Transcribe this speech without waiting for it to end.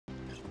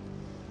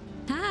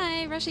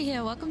Hey, Rushy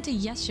here. Welcome to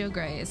Yes, Your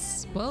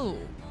Grace. Whoa.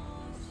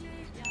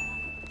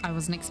 I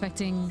wasn't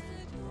expecting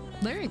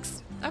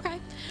lyrics. Okay.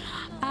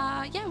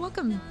 Yeah,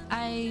 welcome.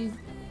 I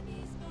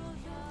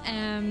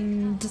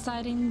am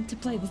deciding to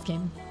play this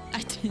game.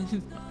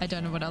 I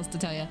don't know what else to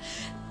tell you.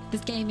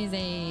 This game is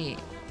a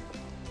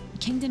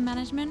kingdom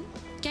management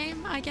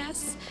game, I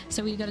guess.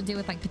 So we got to deal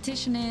with like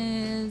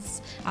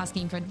petitioners,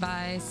 asking for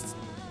advice,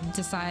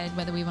 decide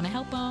whether we want to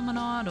help them or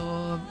not,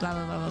 or blah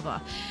blah blah blah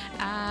blah.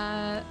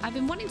 I've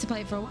been wanting to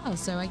play it for a while,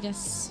 so I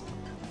guess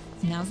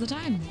now's the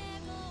time.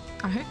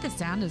 I hope the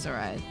sound is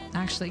alright,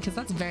 actually, because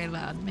that's very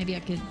loud. Maybe I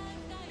could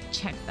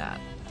check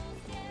that.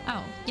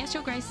 Oh, Yes,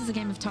 Your Grace is a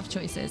game of tough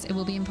choices. It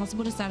will be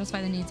impossible to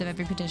satisfy the needs of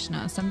every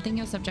petitioner. Sometimes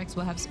your subjects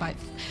will have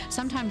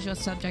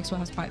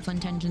spiteful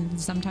intentions, and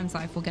sometimes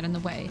life will get in the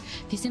way.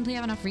 If you simply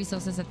have enough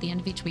resources at the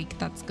end of each week,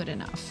 that's good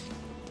enough.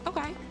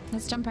 Okay,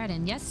 let's jump right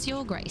in. Yes,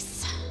 Your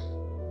Grace.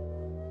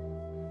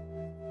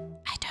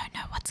 I don't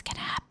know what's gonna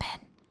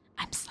happen.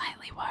 I'm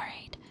slightly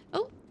worried.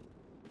 Oh,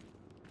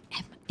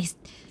 is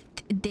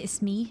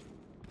this me?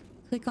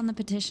 Click on the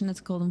petitioner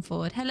to call them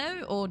forward.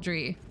 Hello,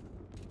 Audrey.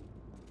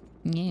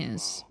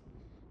 Yes.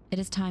 It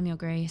is time, Your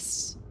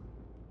Grace.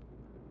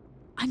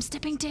 I'm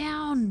stepping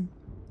down.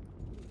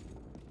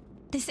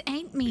 This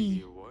ain't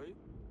me.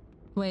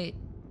 Wait,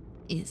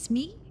 is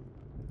me?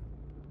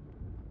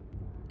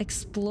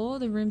 Explore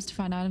the rooms to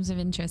find items of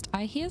interest.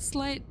 I hear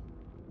slight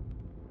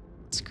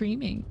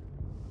screaming.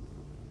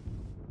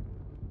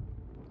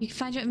 You can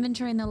find your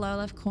inventory in the lower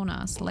left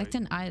corner. Select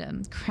an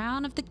item.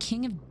 Crown of the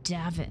King of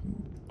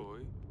Davin.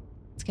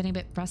 It's getting a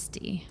bit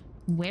rusty.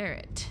 Wear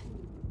it.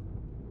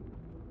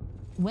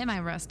 Wear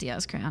my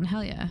rusty-ass crown.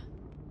 Hell yeah.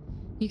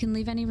 You can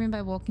leave any room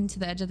by walking to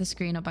the edge of the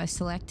screen or by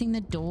selecting the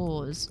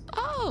doors.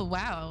 Oh,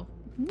 wow.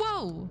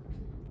 Whoa.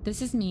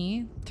 This is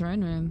me.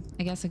 Throne room.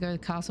 I guess I go to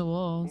Castle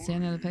Wall. It's the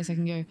only other place I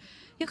can go.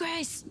 Your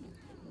Grace.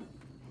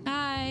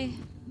 Hi.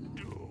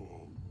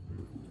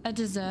 A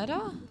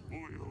deserter?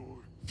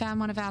 Found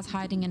one of ours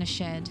hiding in a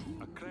shed.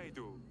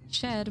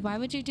 Shed? Why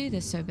would you do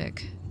this,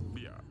 Sobek?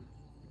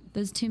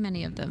 There's too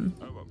many of them.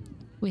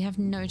 We have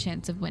no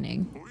chance of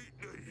winning.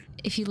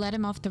 If you let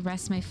him off, the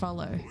rest may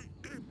follow.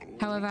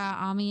 However, our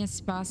army is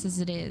sparse as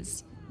it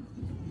is.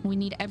 We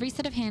need every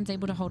set of hands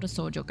able to hold a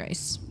sword, Your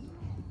Grace.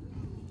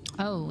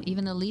 Oh,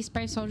 even the least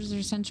brave soldiers are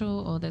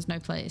essential, or there's no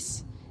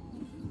place.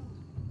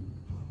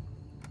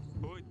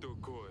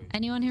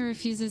 Anyone who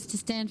refuses to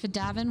stand for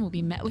Davin will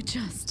be met with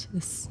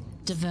justice.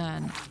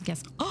 Davern, I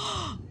guess.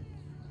 Oh!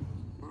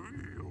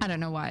 I don't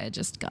know why I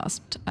just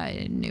gasped.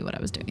 I knew what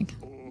I was doing.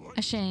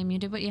 A shame. You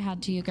did what you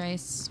had to, Your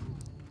Grace.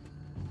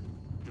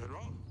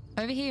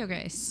 Over here, Your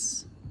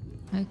Grace.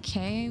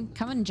 Okay,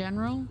 come on,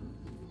 General.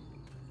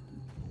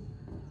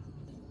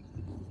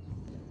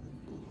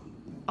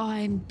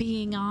 I'm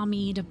being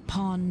armied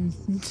upon.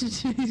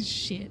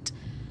 Shit.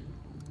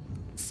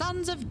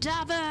 Sons of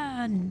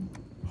Davern!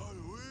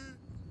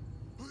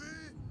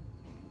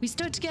 We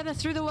stood together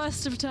through the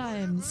worst of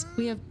times.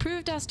 We have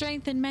proved our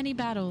strength in many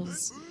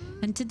battles,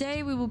 and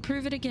today we will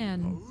prove it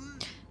again.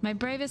 My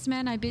bravest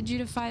men, I bid you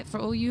to fight for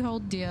all you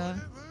hold dear.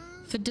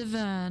 For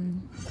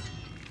Davern.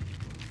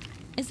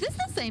 Is this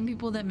the same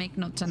people that make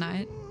Not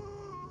Tonight?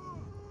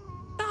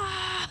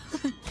 Ah!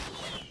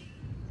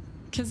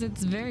 Because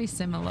it's very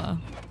similar.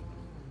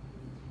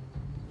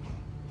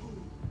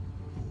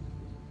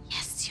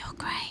 Yes, Your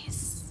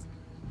Grace.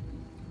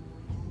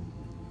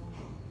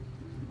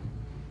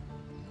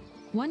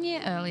 1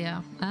 year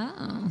earlier.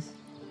 Oh.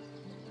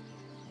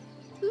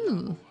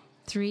 Ooh.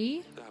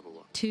 3,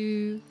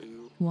 2,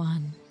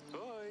 1.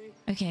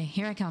 Okay,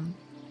 here I come.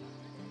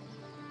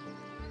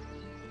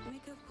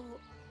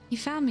 You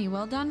found me.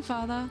 Well done,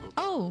 Father.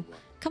 Oh,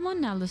 come on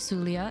now,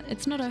 Lusulia.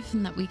 It's not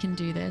often that we can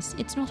do this.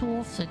 It's not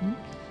often.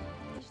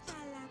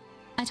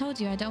 I told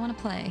you I don't want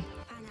to play.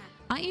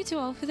 Aren't you too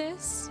old for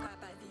this?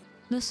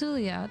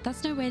 Lusulia,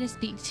 that's no way to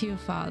speak to your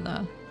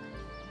father.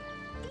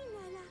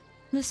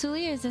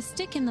 Lusulia is a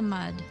stick in the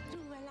mud.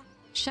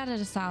 Shut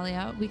it,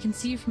 Asalia. We can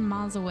see you from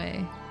miles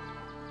away.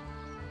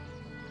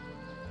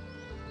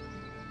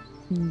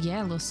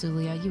 Yeah,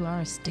 Lusulia, you are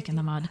a stick in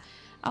the mud.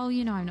 Oh,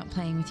 you know I'm not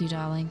playing with you,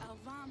 darling.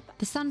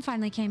 The sun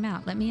finally came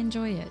out. Let me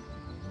enjoy it.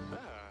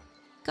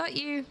 Got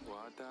you.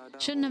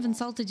 Shouldn't have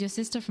insulted your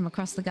sister from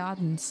across the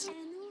gardens.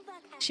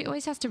 She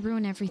always has to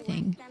ruin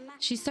everything.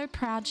 She's so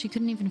proud she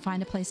couldn't even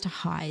find a place to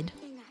hide.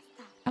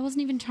 I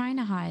wasn't even trying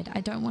to hide.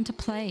 I don't want to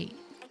play.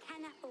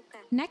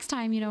 Next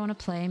time you don't want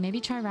to play,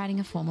 maybe try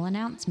writing a formal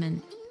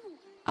announcement.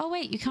 Oh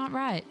wait, you can't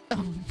write.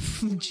 Oh,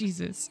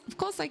 Jesus. Of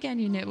course I can,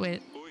 you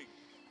nitwit.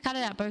 Cut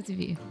it out, both of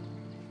you.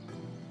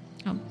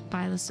 Oh,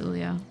 bye,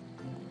 Lusulia.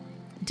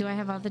 Do I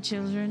have other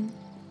children?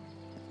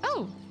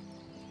 Oh,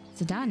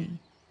 Sadani.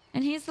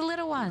 And here's the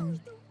little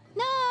one.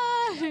 No!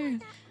 I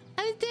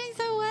was doing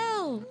so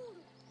well.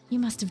 You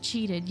must have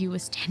cheated. You were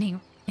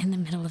standing in the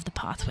middle of the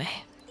pathway.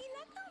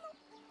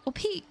 Or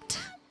peeked.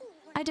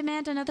 I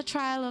demand another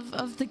trial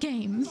of the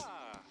game.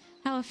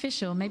 How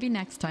official. Maybe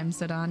next time,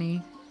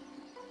 Sadani.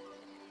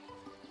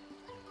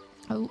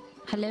 Oh,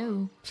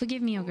 Hello.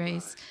 Forgive me, Your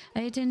Grace. I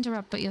hate to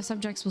interrupt, but your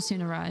subjects will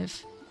soon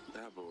arrive.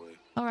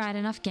 Alright,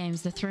 enough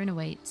games. The throne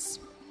awaits.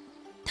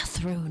 The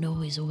throne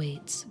always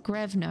awaits.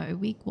 Grevno,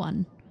 week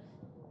 1.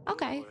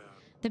 Okay.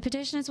 The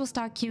petitioners will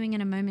start queuing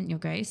in a moment, Your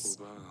Grace.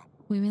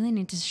 We really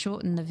need to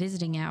shorten the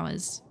visiting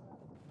hours.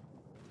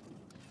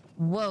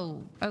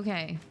 Whoa.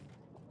 Okay.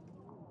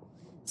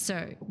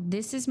 So,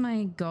 this is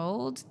my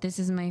gold. This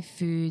is my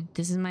food.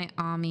 This is my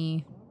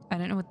army. I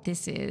don't know what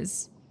this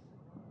is.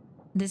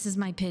 This is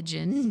my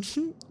pigeon.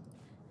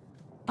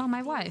 Oh,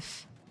 my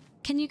wife.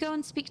 Can you go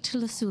and speak to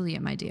Lasulia,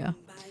 my dear?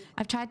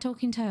 I've tried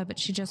talking to her, but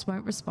she just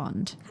won't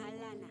respond.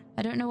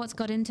 I don't know what's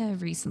got into her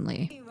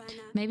recently.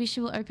 Maybe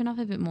she will open up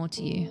a bit more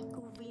to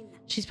you.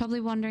 She's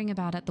probably wondering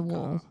about at the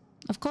wall.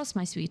 Of course,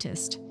 my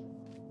sweetest.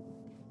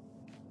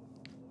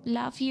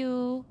 Love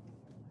you.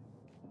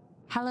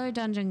 Hello,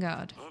 Dungeon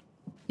Guard.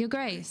 Your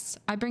Grace,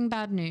 I bring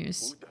bad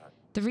news.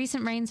 The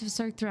recent rains have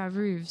soaked through our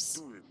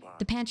roofs.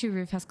 The pantry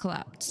roof has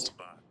collapsed,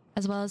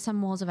 as well as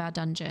some walls of our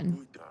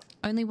dungeon.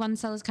 Only one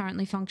cell is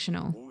currently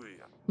functional.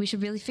 We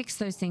should really fix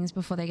those things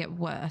before they get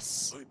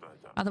worse.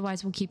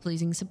 Otherwise, we'll keep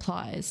losing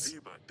supplies.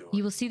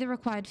 You will see the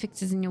required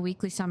fixes in your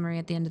weekly summary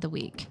at the end of the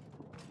week.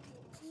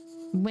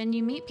 When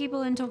you meet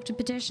people and talk to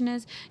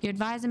petitioners, your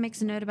advisor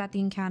makes a note about the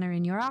encounter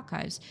in your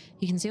archives.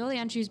 You can see all the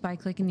entries by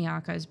clicking the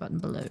archives button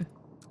below.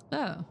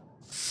 Oh,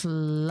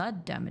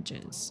 flood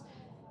damages.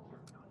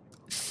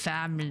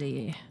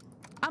 Family.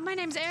 Oh, my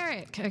name's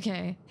Eryk.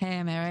 Okay. Hey,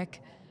 I'm Eryk.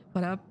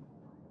 What up?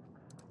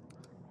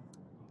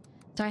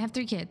 So I have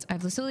 3 kids. I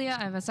have Lasulia,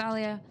 I have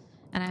Asalia,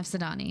 and I have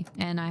Sadani.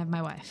 And I have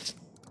my wife.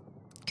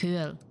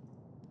 Cool.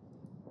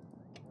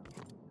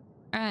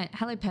 Alright.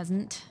 Hello,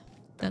 peasant.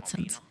 That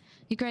sounds...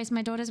 Your Grace,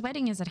 my daughter's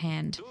wedding is at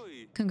hand.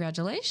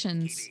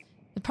 Congratulations.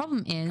 The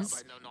problem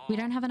is, we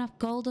don't have enough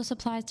gold or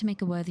supplies to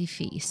make a worthy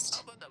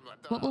feast.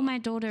 What will my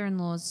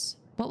daughters-in-laws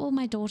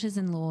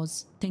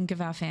think of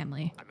our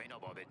family?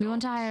 We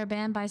want to hire a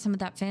band, buy some of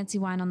that fancy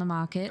wine on the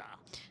market.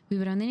 We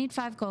would only need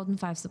 5 gold and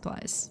 5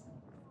 supplies.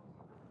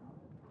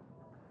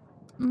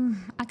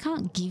 I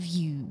can't give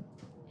you...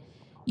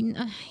 You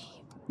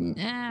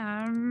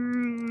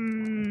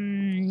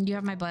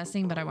have my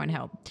blessing, but I won't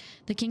help.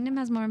 The kingdom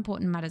has more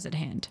important matters at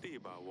hand.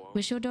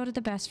 Wish your daughter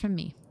the best from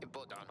me.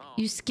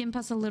 You skimp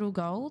us a little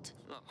gold?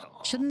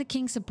 Shouldn't the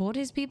king support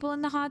his people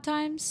in the hard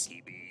times?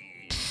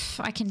 Pff,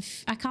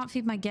 I can't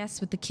feed my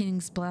guests with the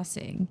king's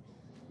blessing.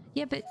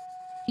 Yeah, but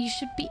you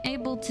should be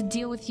able to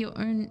deal with your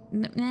own...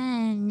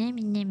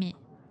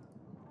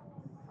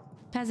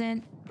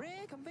 Peasant.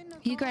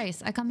 Your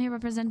Grace, I come here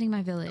representing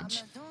my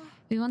village.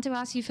 We want to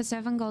ask you for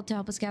 7 gold to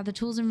help us gather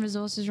tools and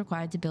resources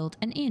required to build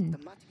an inn.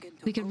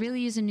 We could really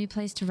use a new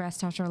place to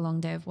rest after a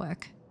long day of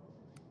work.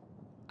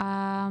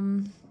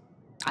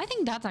 I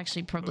think that's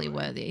actually probably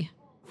worthy.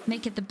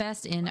 Make it the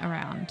best inn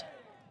around.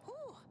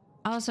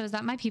 Oh, so is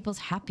that my people's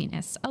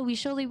happiness? Oh, we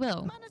surely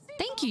will.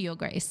 Thank you, Your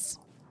Grace.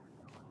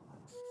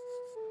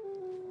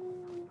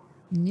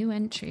 New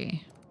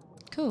entry.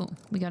 Cool.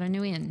 We got a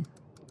new inn.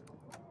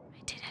 I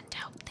didn't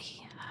help the...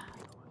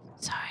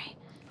 Sorry.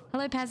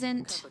 Hello,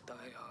 peasant.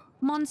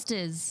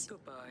 Monsters.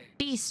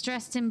 Beasts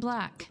dressed in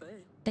black.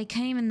 They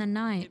came in the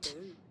night.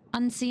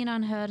 Unseen,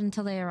 unheard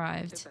until they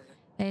arrived.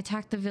 They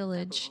attacked the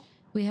village.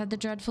 We heard the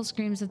dreadful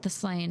screams of the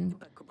slain.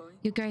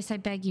 Your Grace, I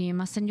beg you, you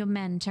must send your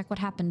men, check what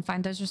happened,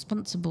 find those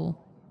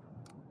responsible.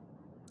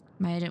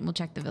 My agent will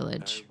check the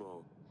village.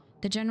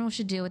 The general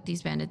should deal with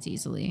these bandits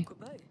easily.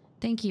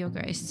 Thank you, Your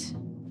Grace.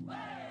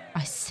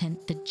 I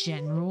sent the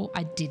general.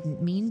 I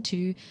didn't mean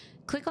to.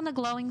 Click on the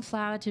glowing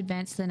flower to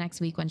advance to the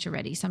next week once you're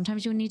ready.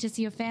 Sometimes you'll need to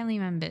see your family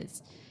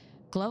members.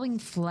 Glowing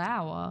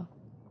flower?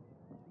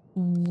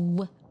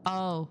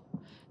 Oh.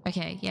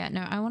 Okay, yeah,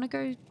 no, I want to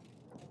go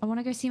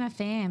see my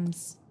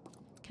fams.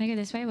 Can I go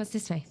this way? What's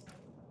this way?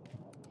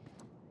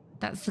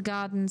 That's the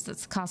gardens,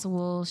 that's the castle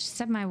wall. She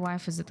said my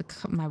wife was at the...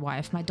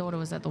 My daughter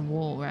was at the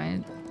wall,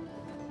 right?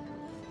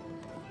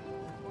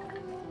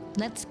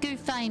 Let's go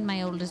find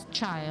my oldest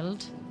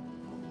child.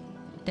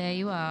 There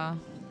you are.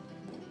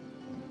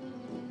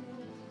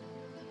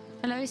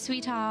 Hello,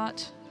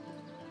 sweetheart.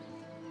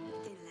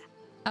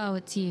 Oh,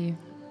 it's you.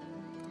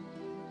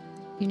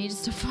 You need to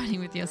stop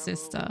fighting with your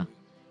sister.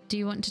 Do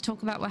you want to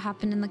talk about what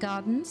happened in the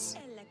gardens?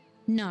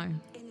 No.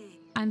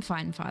 I'm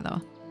fine,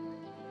 Father.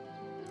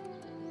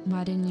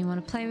 Why didn't you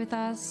want to play with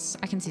us?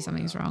 I can see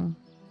something's wrong.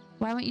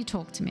 Why won't you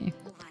talk to me?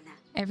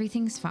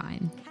 Everything's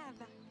fine.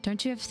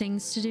 Don't you have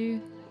things to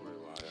do?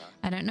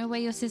 I don't know where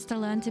your sister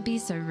learned to be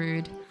so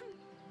rude.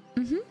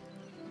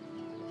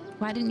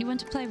 Why didn't you want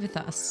to play with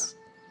us?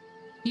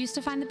 You used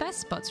to find the best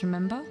spots,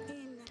 remember?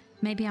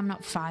 Maybe I'm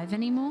not 5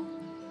 anymore?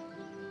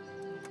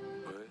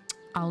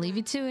 I'll leave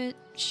you to it.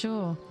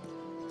 Sure.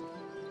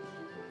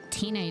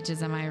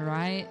 Teenagers, am I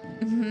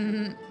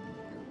right?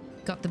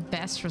 Got the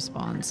best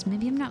response.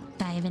 Maybe I'm not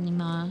 5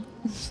 anymore.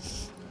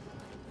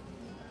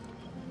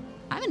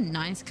 I have a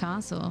nice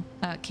castle.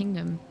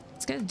 Kingdom.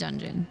 Let's go to the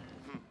dungeon.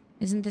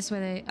 Isn't this where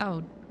they...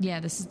 Oh, yeah,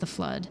 this is the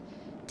flood.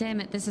 Damn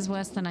it, this is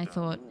worse than I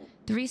thought.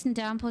 The recent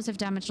downpours have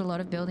damaged a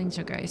lot of buildings,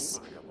 Your Grace.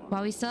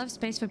 While we still have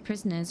space for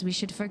prisoners, we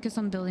should focus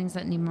on buildings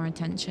that need more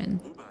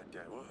attention.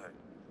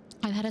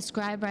 I've had a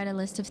scribe write a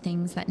list of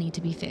things that need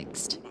to be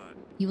fixed.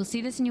 You will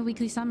see this in your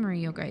weekly summary,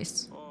 Your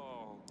Grace.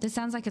 This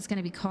sounds like it's going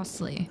to be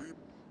costly.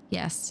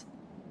 Yes.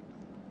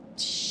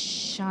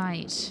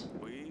 Shite.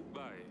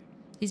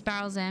 These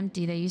barrels are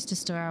empty. They used to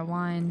store our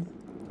wine.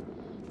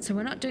 So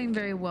we're not doing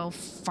very well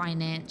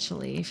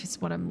financially, if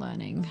it's what I'm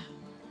learning.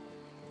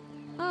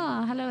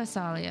 Ah, hello,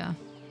 Asalia.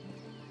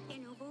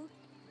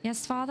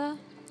 Yes, father?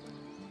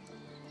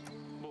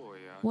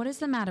 What is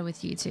the matter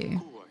with you two?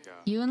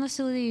 You and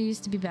Lasulia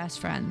used to be best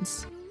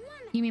friends.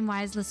 You mean,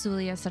 why is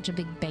Lasulia such a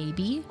big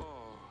baby?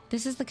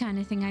 This is the kind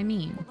of thing I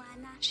mean.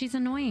 She's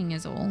annoying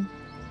is all.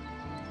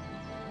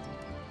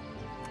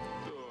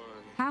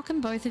 How can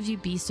both of you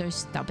be so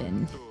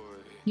stubborn?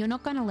 You're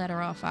not going to let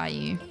her off, are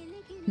you?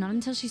 Not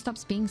until she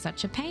stops being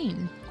such a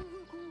pain.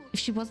 If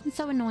she wasn't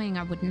so annoying,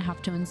 I wouldn't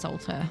have to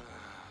insult her.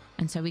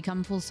 And so we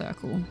come full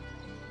circle.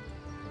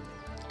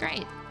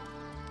 Great.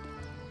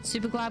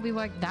 Super glad we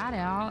worked that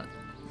out.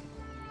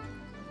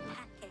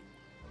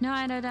 No,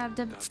 I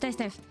don't. Stay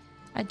safe.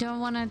 I don't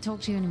want to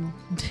talk to you anymore.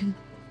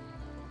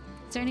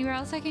 Is there anywhere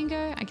else I can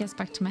go? I guess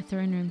back to my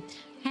throne room.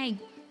 Hey,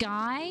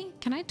 guy,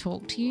 can I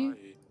talk to you?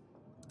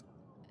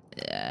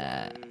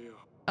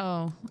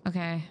 Oh,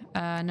 okay.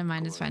 Never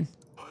mind, it's fine.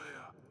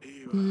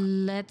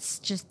 Let's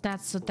just,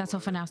 that's all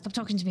for now. Stop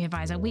talking to me,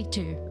 advisor. Week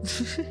 2.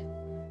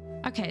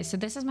 Okay, so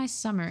this is my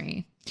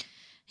summary.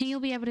 Here you'll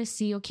be able to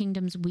see your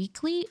kingdom's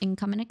weekly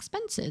income and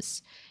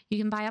expenses. You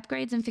can buy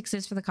upgrades and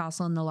fixes for the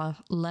castle in the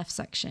left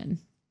section.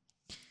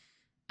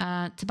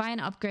 To buy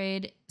an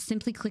upgrade,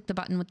 simply click the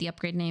button with the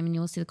upgrade name and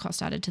you'll see the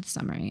cost added to the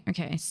summary.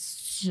 Okay,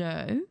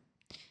 so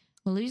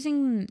we're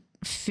losing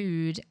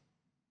food.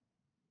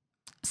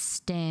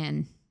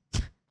 Stan.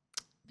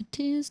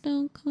 Tears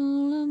don't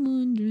call, I'm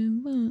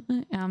wondering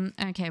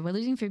why. Okay, we're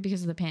losing food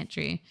because of the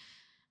pantry.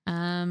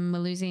 We're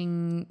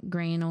losing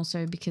grain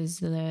also because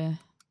the...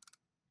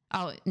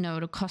 Oh, no,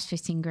 it'll cost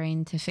 15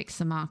 grain to fix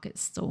the market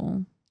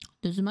stall.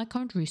 Those are my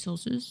current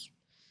resources.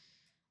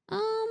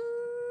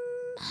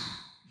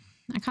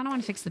 I kind of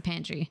want to fix the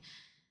pantry.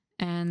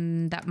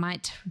 And that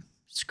might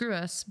screw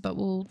us, but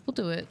we'll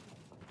do it.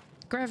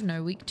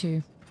 Grevno, week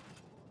 2.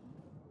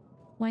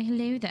 Why,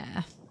 hello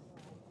there.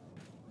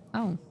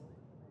 Oh.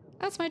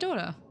 That's my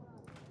daughter.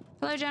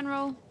 Hello,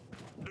 General.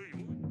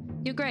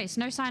 Your Grace,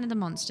 no sign of the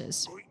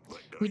monsters.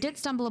 We did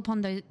stumble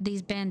upon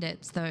these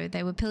bandits, though.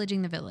 They were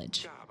pillaging the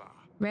village.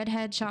 Red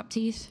head, sharp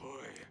teeth.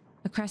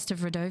 A crest of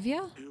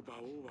Rodovia?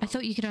 I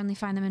thought you could only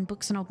find them in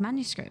books and old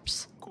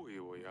manuscripts.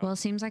 Well, it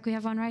seems like we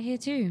have one right here,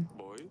 too.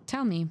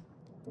 Tell me.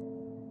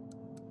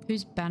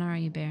 Whose banner are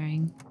you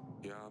bearing?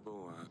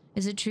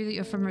 Is it true that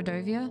you're from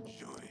Rodovia?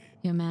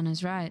 Your man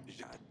is right.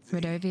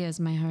 Rodovia is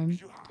my home.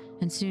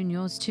 And soon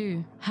yours,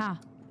 too. Ha!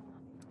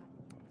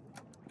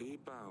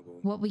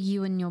 What were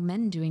you and your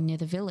men doing near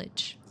the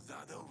village?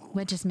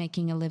 We're just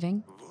making a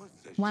living.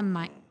 One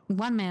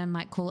man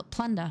might call it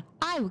plunder.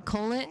 I would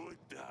call it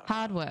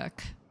hard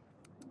work.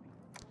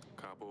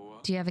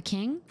 Do you have a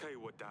king?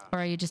 Or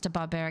are you just a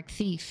barbaric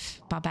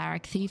thief?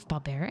 Barbaric thief?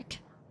 Barbaric?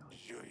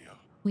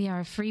 We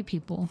are a free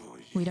people.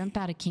 We don't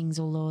bow to kings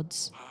or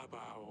lords.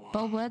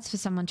 Bold words for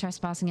someone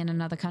trespassing in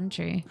another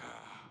country.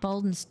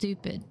 Bold and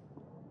stupid.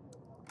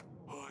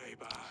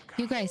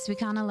 Your Grace, we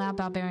can't allow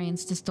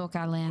barbarians to stalk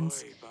our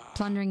lands,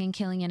 plundering and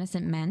killing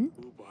innocent men.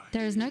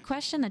 There is no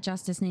question that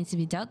justice needs to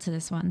be dealt to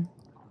this one.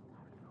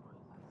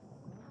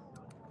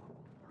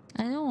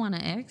 I don't want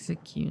to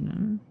execute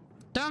him.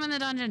 Throw him in the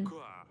dungeon!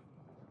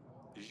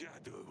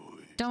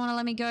 Don't want to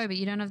let me go, but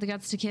you don't have the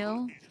guts to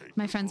kill?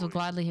 My friends will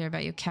gladly hear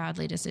about your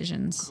cowardly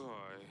decisions.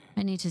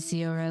 I need to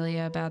see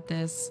Aurelia about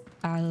this.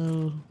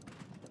 Oh,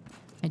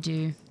 I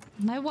do.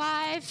 My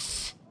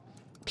wife!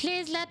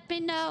 Please let me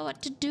know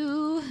what to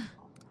do.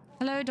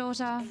 Hello,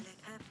 daughter.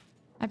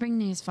 I bring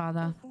news,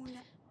 father.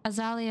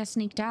 Azalia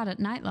sneaked out at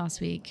night last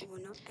week.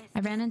 I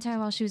ran into her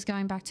while she was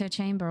going back to her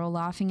chamber, all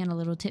laughing and a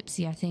little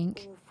tipsy, I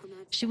think.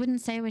 She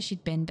wouldn't say where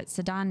she'd been, but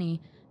Sadani,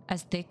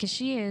 as thick as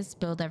she is,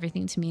 spilled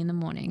everything to me in the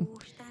morning.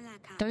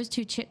 Those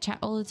two chit-chat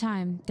all the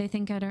time. They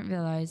think I don't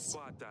realize.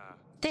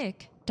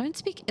 Thick? Don't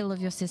speak ill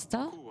of your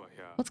sister.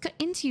 What's got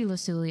into you,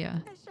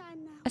 Lasulia?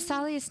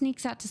 Asalia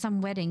sneaks out to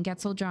some wedding,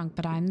 gets all drunk,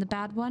 but I'm the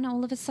bad one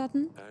all of a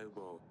sudden?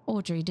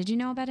 Audrey, did you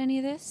know about any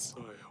of this?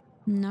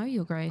 No,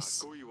 Your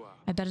Grace.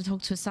 I better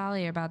talk to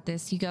Asalia about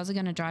this. You girls are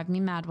going to drive me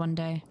mad one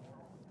day.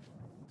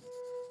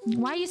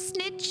 Why are you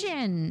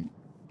snitching?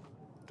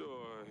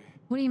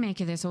 What do you make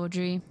of this,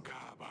 Audrey?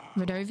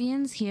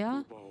 Rodovians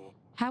here?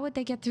 How would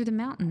they get through the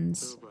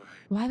mountains?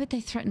 Why would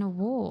they threaten a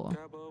war?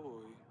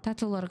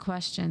 That's a lot of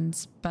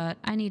questions, but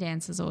I need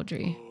answers,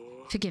 Audrey.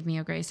 Forgive me,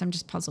 Your Grace, I'm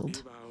just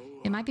puzzled.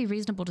 It might be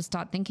reasonable to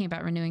start thinking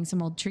about renewing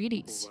some old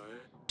treaties.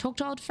 Talk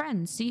to old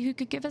friends, see who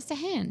could give us a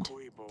hand.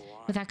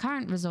 With our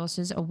current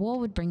resources, a war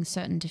would bring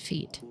certain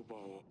defeat.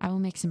 I will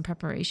make some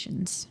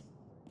preparations.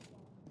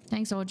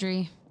 Thanks,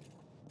 Audrey.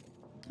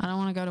 I don't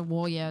want to go to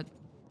war yet.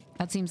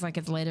 That seems like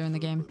it's later in the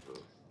game.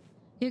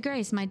 Your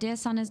Grace, my dear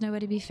son is nowhere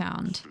to be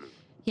found.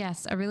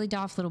 Yes, a really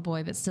daft little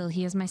boy, but still,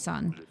 he is my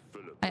son.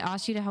 I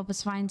asked you to help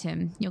us find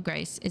him, Your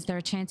Grace. Is there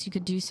a chance you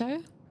could do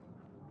so?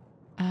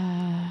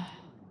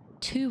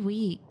 2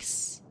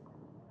 weeks.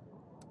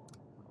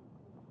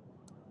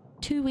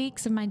 2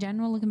 weeks of my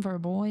general looking for a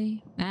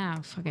boy? Ah,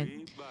 fuck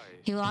it.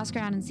 He'll ask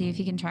around and see if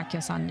he can track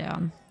your son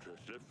down.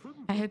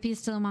 I hope he is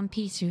still in one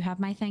piece. You have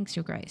my thanks,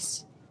 Your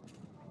Grace.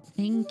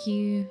 Thank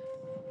you.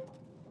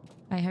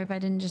 I hope I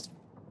didn't just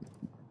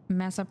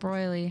mess up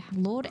royally.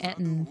 Lord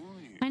Etten.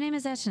 My name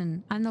is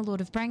Etten. I'm the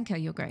Lord of Branca,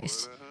 Your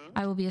Grace.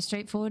 I will be as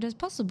straightforward as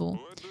possible.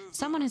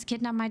 Someone has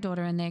kidnapped my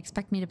daughter and they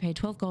expect me to pay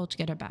 12 gold to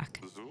get her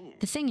back.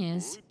 The thing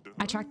is,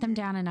 I tracked them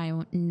down and I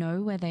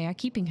know where they are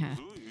keeping her.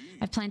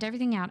 I've planned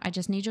everything out. I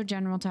just need your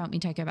general to help me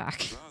take her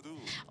back.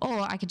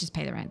 Or I could just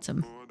pay the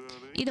ransom.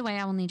 Either way,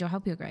 I will need your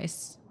help, Your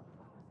Grace.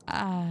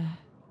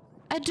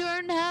 I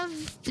don't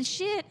have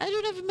shit. I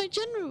don't have my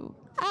general.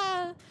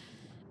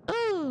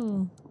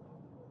 Oh.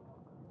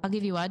 I'll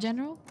give you our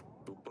general.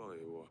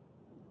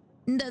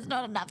 There's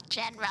not enough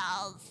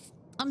generals.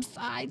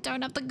 I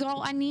don't have the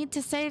gold. I need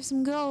to save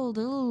some gold.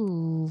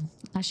 Ooh.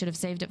 I should have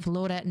saved it for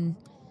Lord Etten.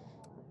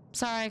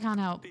 Sorry, I can't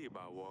help.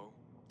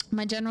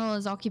 My general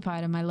is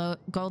occupied and my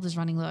gold is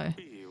running low.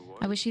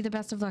 I wish you the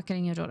best of luck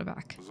getting your daughter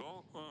back.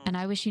 And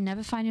I wish you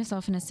never find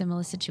yourself in a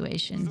similar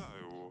situation.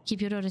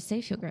 Keep your daughter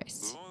safe, Your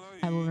Grace.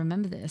 I will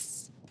remember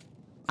this.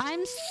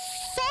 I'm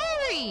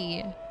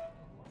sorry!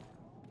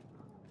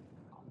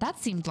 That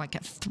seemed like a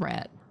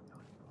threat.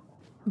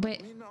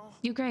 Wait,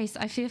 Your Grace,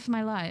 I fear for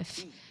my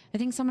life. I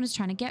think someone is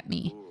trying to get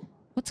me.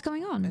 What's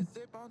going on?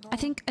 I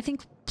think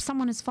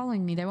someone is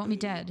following me. They want me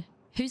dead.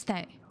 Who's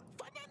they?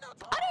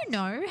 I don't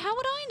know. How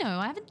would I know?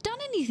 I haven't done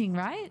anything,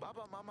 right?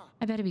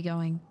 I better be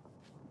going.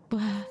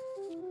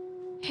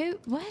 Who?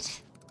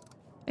 What?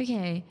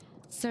 Okay,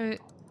 so...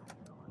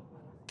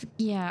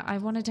 Yeah, I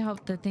wanted to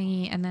help the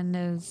thingy, and then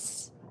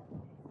there's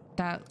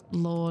that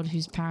lord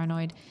who's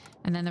paranoid,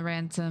 and then the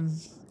ransom.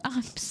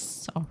 I'm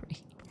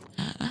sorry.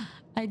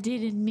 I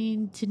didn't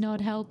mean to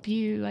not help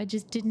you. I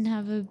just didn't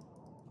have a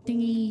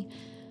thingy.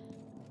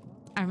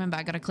 I remember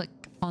I gotta click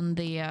on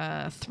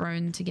the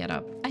throne to get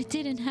up. I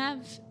didn't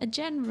have a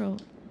general.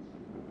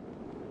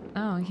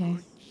 Oh, okay.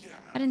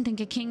 I didn't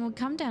think a king would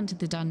come down to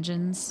the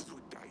dungeons.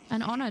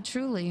 An honor,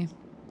 truly.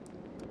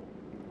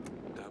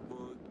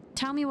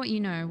 Tell me what you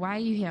know. Why are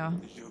you here?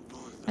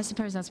 I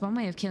suppose that's one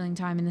way of killing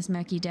time in this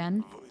murky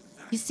den.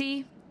 You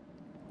see,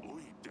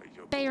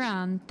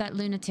 Bayran, that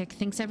lunatic,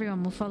 thinks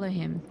everyone will follow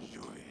him.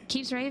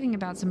 Keeps raving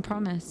about some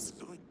promise.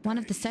 One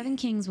of the 7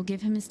 kings will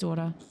give him his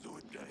daughter.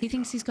 He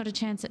thinks he's got a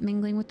chance at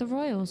mingling with the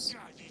royals.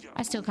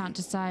 I still can't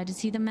decide. Is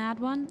he the mad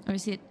one? Or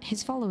is it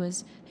his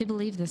followers who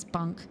believe this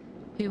bunk?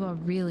 Who are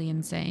really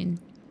insane?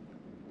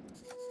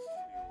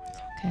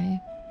 Okay.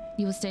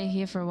 You will stay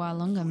here for a while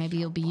longer. Maybe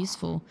you'll be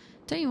useful.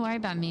 Don't you worry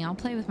about me. I'll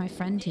play with my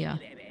friend here.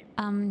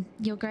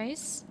 Your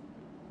Grace?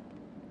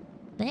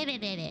 By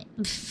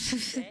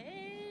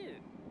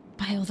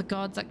all the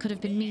gods, that could have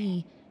been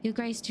me. Your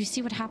Grace, do you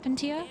see what happened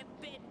here?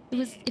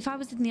 If I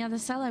was in the other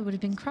cell, I would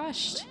have been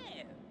crushed.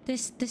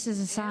 This is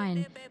a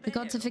sign. The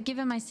gods have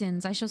forgiven my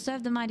sins. I shall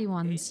serve the mighty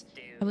ones.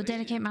 I will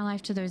dedicate my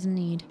life to those in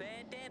need.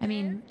 I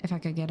mean, if I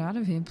could get out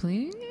of here,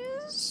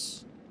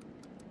 please?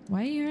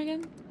 Why are you here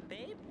again?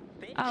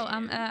 Oh,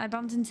 I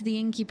bumped into the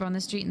innkeeper on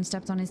the street and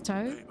stepped on his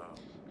toe.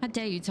 How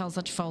dare you tell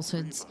such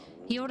falsehoods?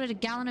 He ordered a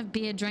gallon of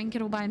beer, drank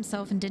it all by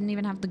himself, and didn't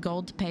even have the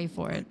gold to pay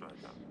for it.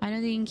 I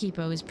know the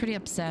innkeeper was pretty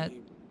upset.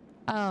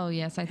 Oh,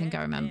 yes, I think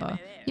I remember.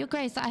 Your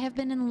Grace, I have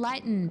been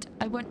enlightened.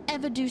 I won't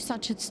ever do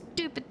such a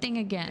stupid thing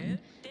again.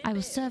 I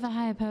will serve a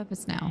higher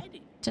purpose now.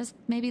 Just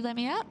maybe let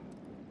me out?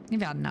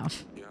 You've had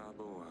enough.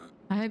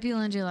 I hope you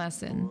learned your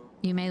lesson.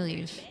 You may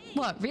leave.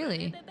 What,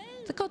 really?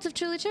 The gods have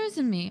truly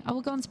chosen me. I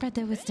will go and spread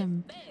their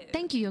wisdom.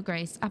 Thank you, Your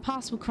Grace. Our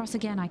paths will cross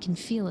again. I can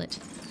feel it.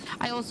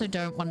 I also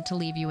don't want to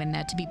leave you in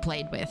there to be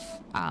played with.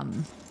 That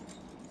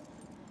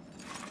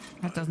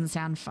doesn't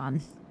sound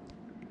fun.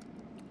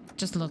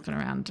 Just looking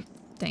around.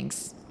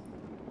 Thanks.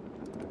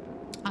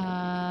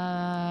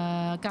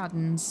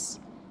 Gardens.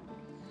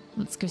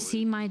 Let's go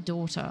see my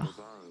daughter.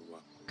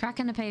 Crack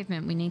in the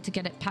pavement. We need to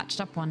get it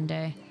patched up one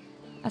day.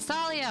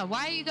 Asalia,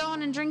 why are you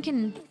going and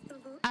drinking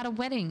at a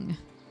wedding?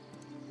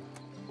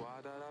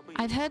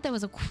 I've heard there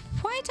was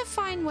quite a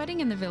fine wedding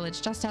in the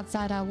village just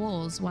outside our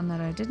walls, one that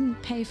I didn't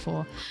pay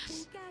for.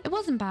 It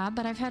wasn't bad,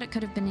 but I've heard it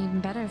could have been even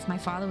better if my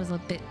father was a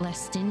bit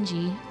less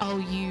stingy. Oh,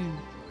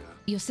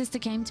 your sister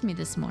came to me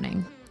this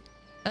morning.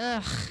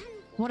 Ugh,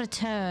 what a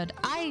turd.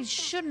 I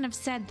shouldn't have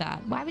said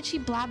that. Why would she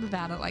blab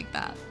about it like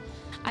that?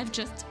 I've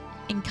just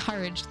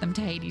encouraged them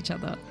to hate each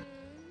other.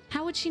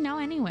 How would she know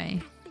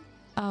anyway?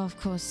 Oh, of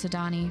course,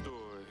 Sidani.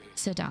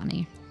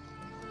 Sidani.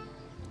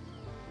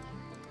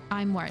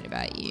 I'm worried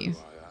about you.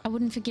 I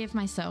wouldn't forgive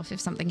myself if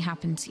something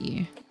happened to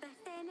you.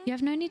 You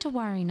have no need to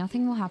worry.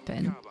 Nothing will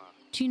happen.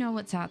 Do you know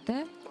what's out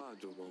there?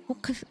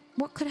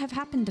 What could have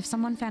happened if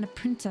someone found a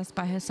princess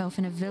by herself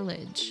in a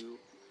village?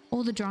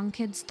 All the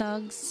drunkards,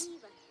 thugs.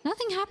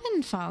 Nothing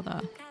happened,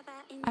 Father.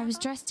 I was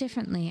dressed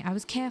differently. I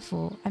was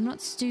careful. I'm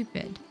not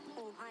stupid.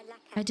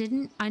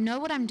 I know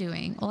what I'm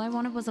doing. All I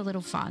wanted was a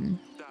little fun.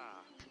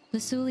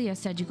 Lusulia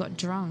said you got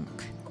drunk.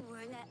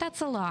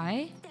 That's a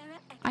lie.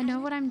 I know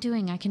what I'm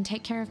doing. I can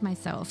take care of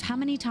myself. How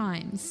many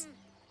times?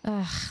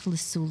 Ugh,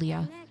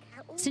 Lusulia.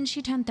 Since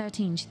she turned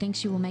 13, she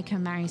thinks you will make her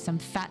marry some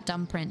fat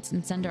dumb prince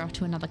and send her off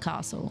to another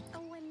castle.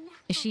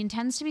 If she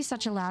intends to be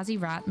such a lousy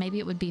rat, maybe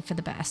it would be for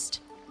the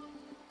best.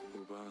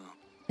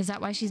 Is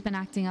that why she's been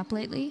acting up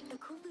lately?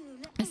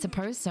 I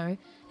suppose so.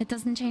 It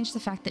doesn't change the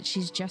fact that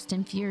she's just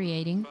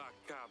infuriating.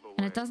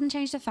 And it doesn't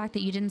change the fact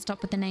that you didn't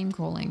stop with the name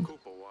calling.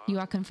 You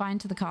are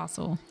confined to the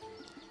castle.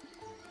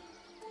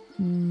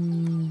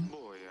 You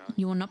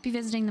will not be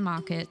visiting the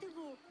market.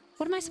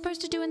 What am I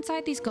supposed to do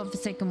inside these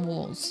godforsaken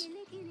walls?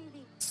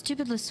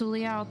 Stupid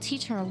Lusulia, I'll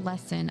teach her a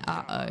lesson.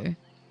 Uh-oh.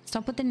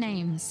 Stop with the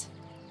names.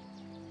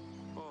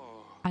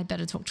 I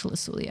better talk to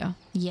Lusulia.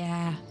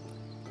 Yeah.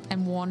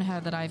 And warn her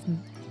that I've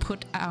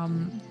put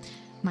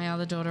my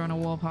other daughter on a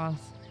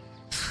warpath.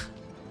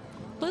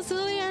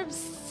 Lusulia, I'm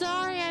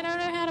sorry. I don't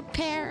know how to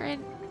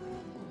parent.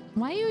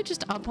 Why are you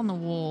just up on the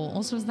wall?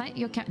 Also, is that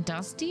your cat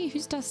Dusty?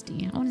 Who's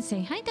Dusty? I want to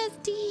say, hi,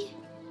 Dusty.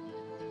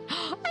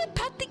 I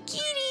pet the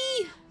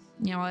kitty.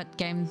 You know what?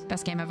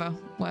 Best game ever.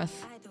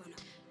 Worth.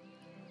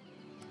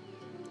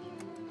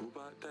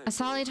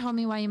 Asali told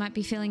me why you might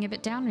be feeling a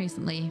bit down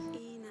recently.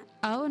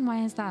 Oh, and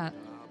why is that?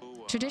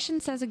 Tradition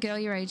says a girl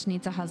your age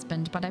needs a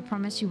husband, but I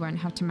promise you won't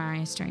have to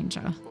marry a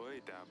stranger.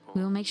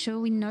 We will make sure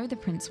we know the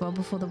prince well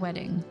before the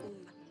wedding.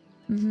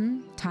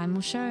 Time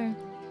will show.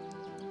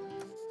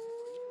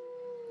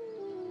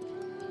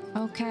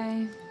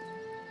 Okay.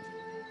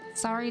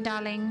 Sorry,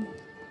 darling.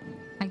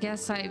 I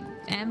guess I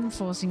am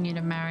forcing you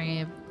to marry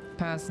a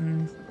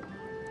person.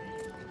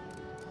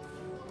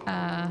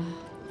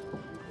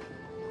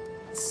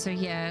 So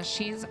yeah,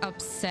 she's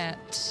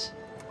upset.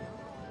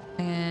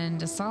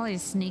 And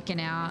Asali's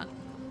sneaking out.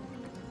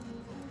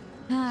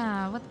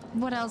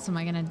 What else am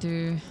I gonna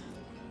do?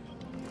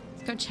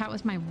 Let's go chat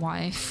with my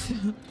wife.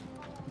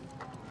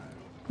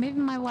 Maybe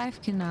my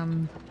wife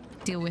can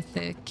deal with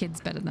the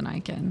kids better than I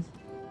can.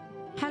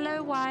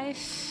 Hello,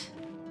 wife.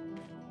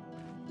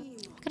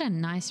 Got a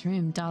nice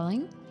room,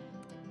 darling.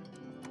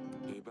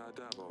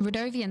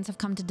 Rodovians have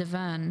come to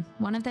Devern.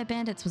 One of their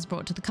bandits was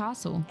brought to the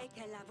castle.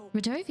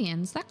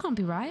 Rodovians? That can't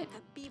be right.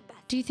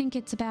 Do you think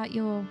it's about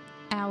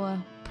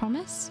our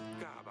promise?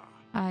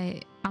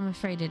 I'm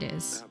afraid it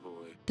is.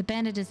 The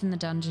bandit is in the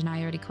dungeon.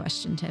 I already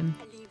questioned him.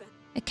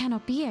 It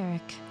cannot be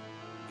Eryk.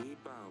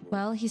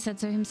 Well, he said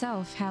so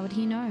himself. How would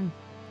he know?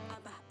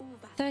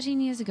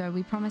 13 years ago,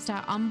 we promised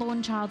our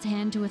unborn child's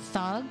hand to a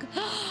thug.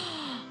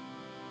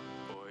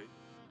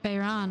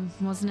 Bayran,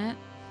 wasn't it?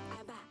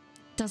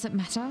 Does it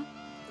matter?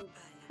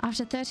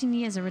 After 13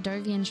 years, a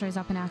Rodovian shows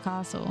up in our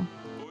castle.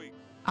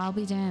 I'll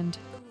be damned.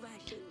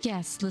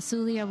 Yes,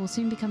 Lusulia will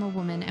soon become a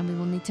woman and we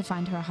will need to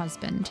find her a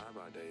husband.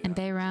 And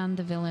Bayran,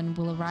 the villain,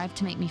 will arrive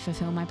to make me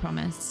fulfill my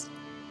promise.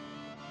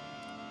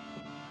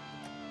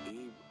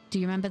 Do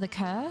you remember the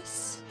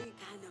curse?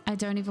 I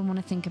don't even want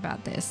to think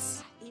about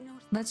this.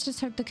 Let's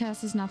just hope the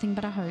curse is nothing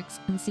but a hoax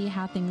and see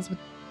how things with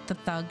the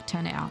thug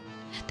turn out.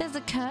 There's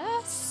a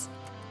curse?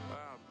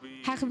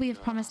 How could we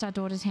have promised our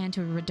daughter's hand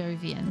to a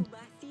Rodovian?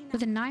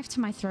 With a knife to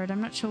my throat,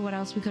 I'm not sure what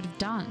else we could have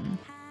done.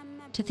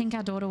 To think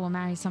our daughter will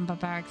marry some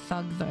barbaric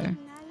thug, though.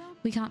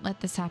 We can't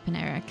let this happen,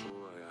 Eryk.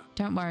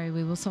 Don't worry,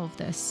 we will solve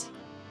this.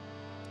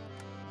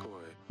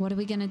 What are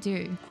we gonna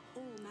do?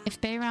 If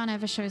Bayran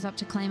ever shows up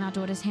to claim our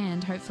daughter's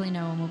hand, hopefully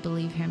no one will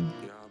believe him.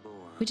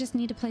 We just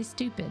need to play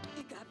stupid.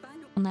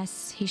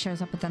 Unless he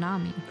shows up with an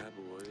army.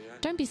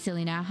 Don't be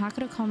silly now. How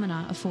could a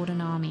commoner afford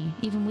an army?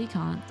 Even we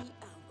can't.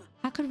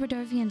 How could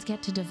Rodovians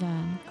get to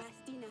Devern?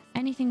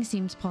 Anything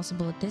seems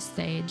possible at this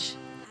stage.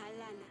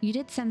 You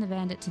did send the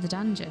bandit to the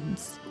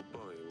dungeons.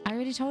 I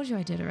already told you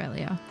I did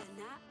earlier.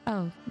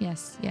 Oh,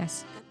 yes.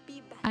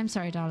 I'm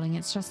sorry, darling.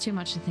 It's just too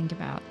much to think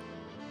about.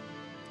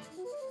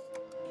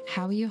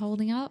 How are you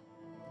holding up?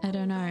 I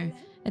don't know.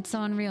 It's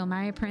so unreal.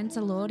 Marry a prince,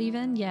 a lord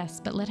even? Yes,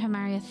 but let her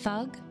marry a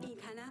thug?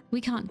 We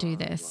can't do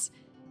this.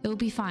 It will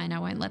be fine. I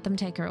won't let them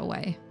take her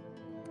away.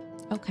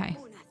 Okay.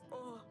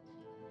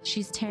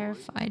 She's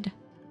terrified.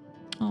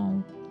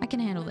 Oh, I can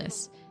handle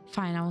this.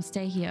 Fine, I will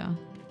stay here.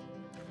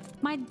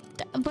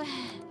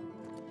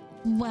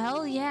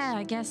 Well, yeah,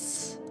 I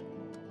guess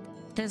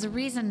there's a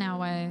reason now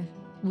why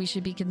we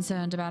should be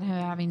concerned about her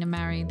having to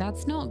marry.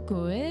 That's not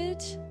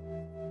good.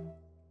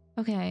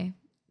 Okay.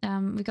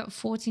 We got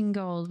 14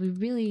 gold. We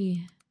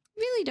really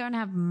don't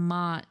have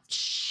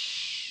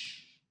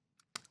much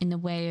in the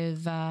way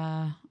of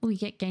we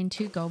gain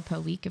 2 gold per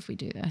week if we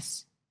do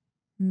this.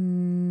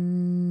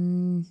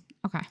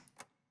 Okay.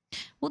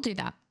 We'll do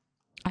that.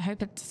 I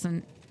hope it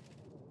doesn't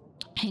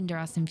hinder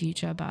us in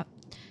future, but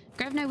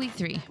Grevno week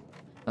 3.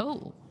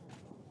 Oh.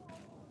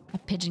 A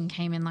pigeon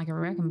came in like a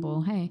wrecking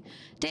ball. Hey.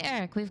 Dear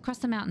Eryk, we've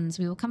crossed the mountains.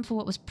 We will come for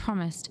what was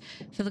promised,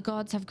 for the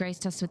gods have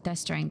graced us with their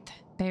strength.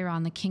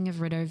 Bayran, the king of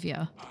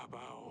Rodovia.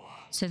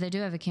 So they do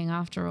have a king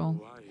after all.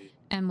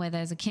 And where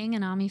there's a king,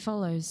 an army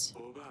follows.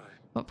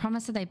 What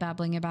promise are they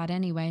babbling about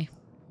anyway?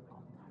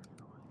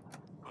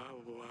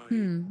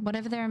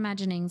 Whatever their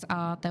imaginings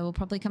are, they will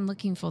probably come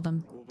looking for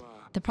them.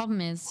 The problem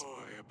is,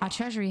 our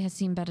treasury has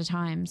seen better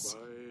times.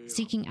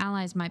 Seeking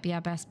allies might be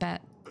our best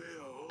bet.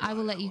 I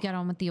will let you get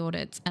on with the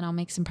audits, and I'll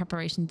make some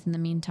preparations in the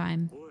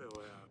meantime.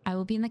 I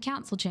will be in the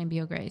council chamber,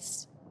 Your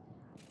Grace.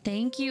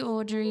 Thank you,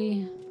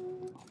 Audrey.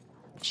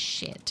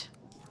 Shit.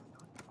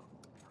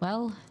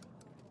 Well,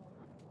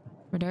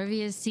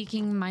 Rodovia is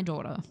seeking my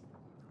daughter.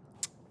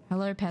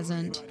 Hello,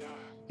 peasant.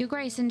 Your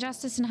Grace,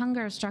 injustice and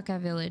hunger have struck our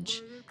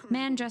village.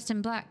 Man dressed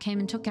in black came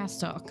and took our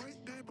stock.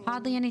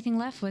 Hardly anything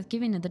left worth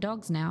giving to the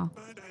dogs now.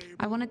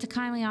 I wanted to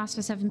kindly ask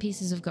for 7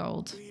 pieces of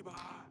gold.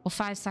 Or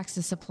 5 sacks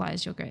of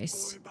supplies, Your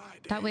Grace.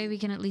 That way we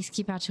can at least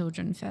keep our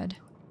children fed.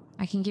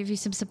 I can give you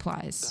some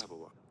supplies.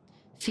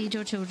 Feed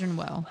your children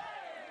well.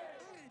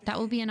 That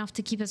will be enough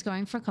to keep us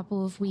going for a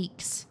couple of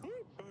weeks.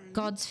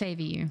 Gods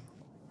favor you.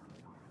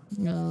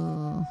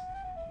 Oh.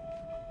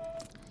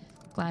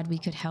 Glad we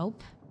could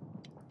help.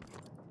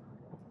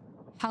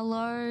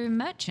 Hello,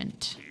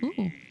 merchant.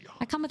 Ooh.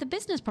 I come with a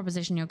business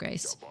proposition, Your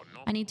Grace.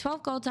 I need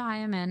 12 gold to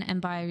hire men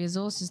and buy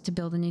resources to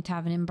build a new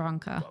tavern in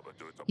Branca.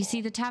 You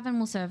see, the tavern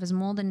will serve as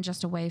more than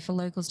just a way for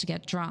locals to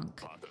get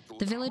drunk.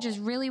 The village is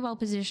really well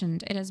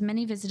positioned. It has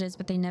many visitors,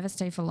 but they never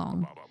stay for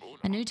long.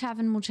 A new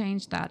tavern will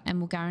change that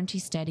and will guarantee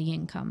steady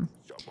income.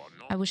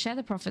 I will share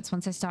the profits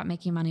once I start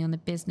making money on the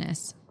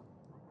business.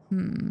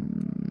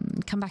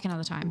 Come back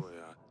another time.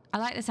 I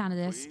like the sound of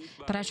this,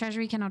 but our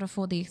treasury cannot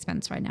afford the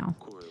expense right now.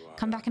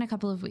 Come back in a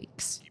couple of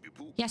weeks.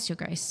 Yes, Your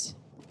Grace.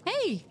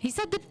 Hey, he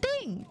said the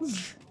thing!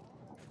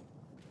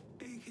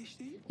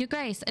 Your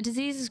Grace, a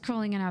disease is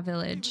crawling in our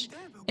village.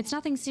 It's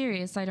nothing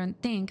serious, I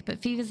don't think, but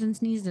fevers and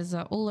sneezes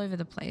are all over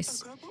the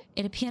place.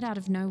 It appeared out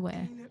of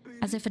nowhere,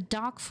 as if a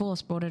dark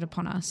force brought it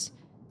upon us.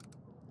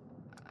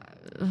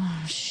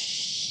 Oh,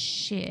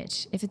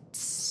 shit. If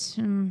it's...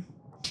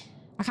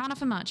 I can't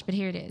offer much, but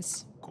here it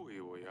is.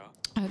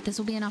 I hope this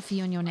will be enough for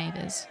you and your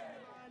neighbors.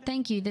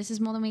 Thank you, this is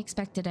more than we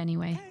expected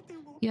anyway.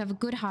 You have a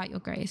good heart, Your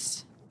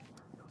Grace.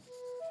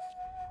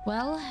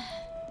 Well,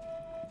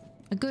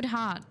 a good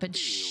heart, but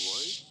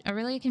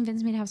Aurelia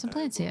convinced me to have some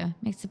plants here.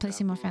 Makes the place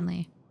seem more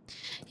friendly.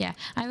 Yeah,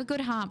 I have a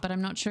good heart, but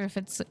I'm not sure if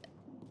it's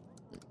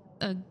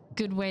a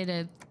good way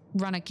to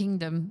run a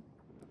kingdom.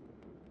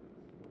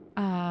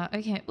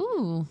 Okay.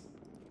 Ooh.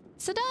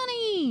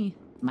 Sadani!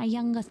 My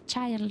youngest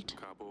child.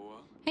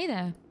 Hey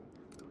there.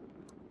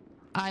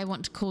 I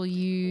want to call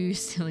you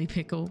Silly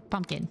Pickle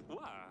Pumpkin.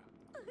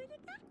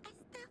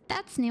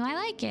 That's new, I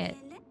like it.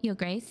 Your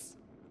Grace.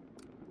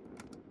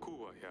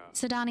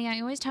 Sadani, I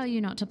always tell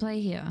you not to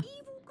play here.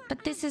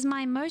 But this is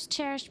my most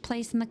cherished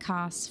place in the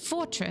castle.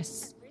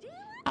 Fortress.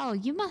 Oh,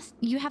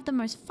 you have the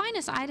most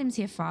finest items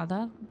here,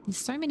 Father. There's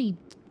so many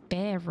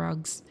bear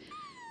rugs.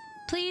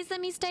 Please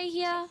let me stay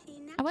here.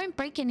 I won't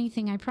break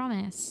anything, I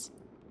promise.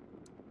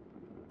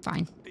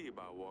 Fine.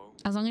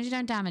 As long as you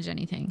don't damage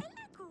anything.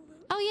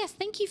 Oh yes,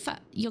 thank you for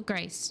Your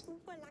Grace.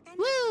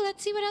 Woo,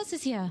 let's see what else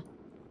is here.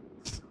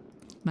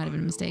 Might have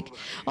been a mistake.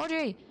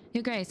 Audrey,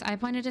 Your Grace, I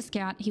appointed a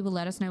scout. He will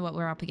let us know what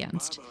we're up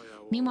against.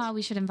 Meanwhile,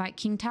 we should invite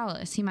King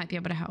Talus. He might be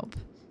able to help.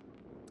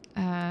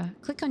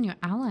 Click on your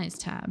allies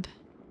tab.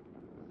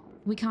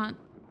 We can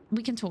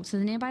talk to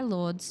the nearby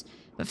lords,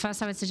 but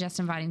first I would suggest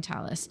inviting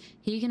Talus.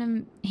 Here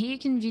you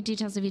can view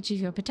details of each of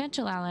your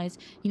potential allies.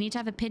 You need to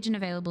have a pigeon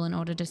available in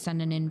order to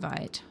send an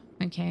invite.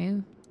 Okay.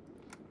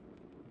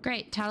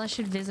 Great, Talus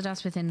should visit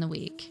us within the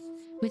week.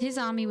 With his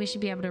army, we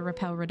should be able to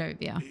repel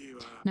Rodovia,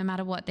 no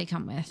matter what they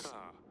come with.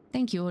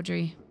 Thank you,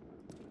 Audrey.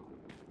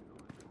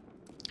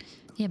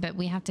 Yeah, but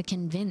we have to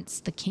convince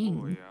the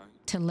king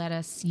to let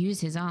us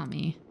use his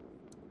army.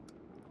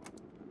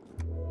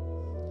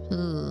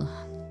 Ugh.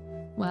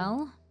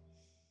 Well,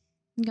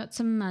 we got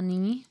some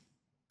money.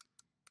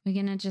 We're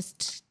gonna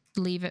just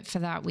leave it for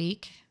that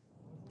week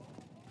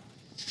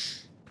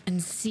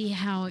and see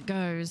how it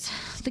goes.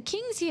 The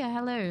king's here.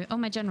 Hello. Oh,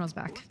 my general's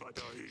back.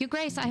 Your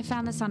Grace, I have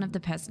found the son of the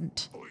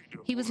peasant.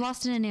 He was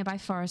lost in a nearby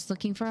forest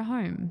looking for a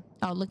home.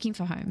 Oh, looking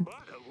for home.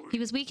 He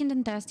was weakened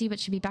and thirsty, but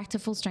should be back to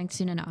full strength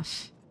soon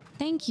enough.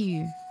 Thank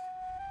you.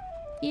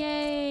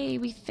 Yay,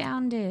 we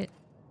found it.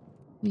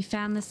 We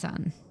found the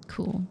sun.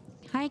 Cool.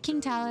 Hi,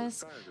 King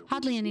Talus.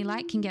 Hardly any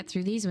light can get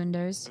through these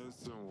windows.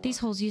 These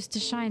halls used to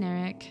shine,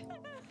 Eryk.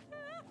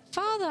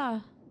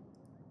 Father!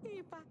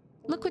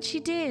 Look what she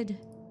did.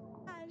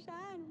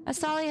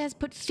 Asalia has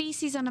put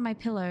feces under my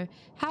pillow.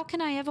 How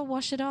can I ever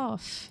wash it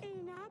off?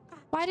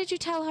 Why did you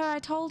tell her I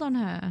told on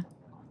her?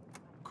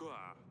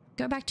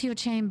 Go back to your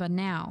chamber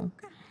now.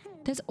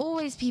 There's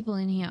always people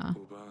in here.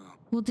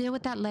 We'll deal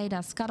with that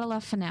later. Scuttle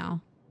off for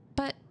now.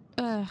 But,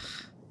 ugh.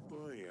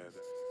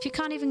 If you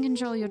can't even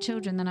control your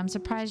children, then I'm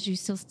surprised you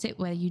still sit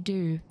where you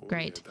do.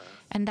 Great.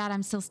 And that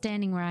I'm still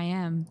standing where I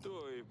am.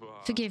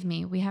 Forgive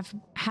me, we have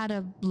had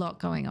a lot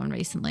going on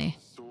recently.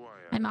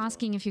 I'm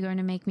asking if you're going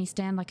to make me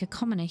stand like a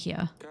commoner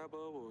here.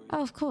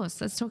 Oh, of course.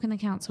 Let's talk in the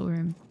council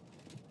room.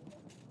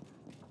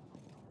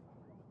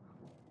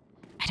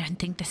 I don't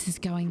think this is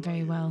going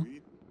very well.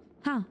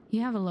 Huh,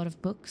 you have a lot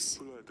of books.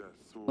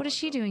 What is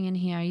she doing in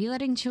here? Are you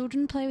letting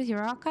children play with your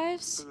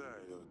archives?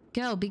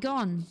 Girl, be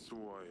gone.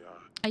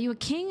 Are you a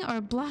king or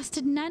a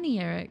blasted nanny,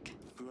 Eryk?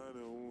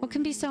 What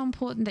can be so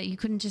important that you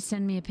couldn't just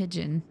send me a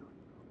pigeon?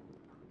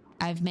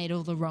 I've made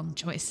all the wrong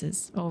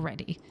choices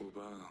already.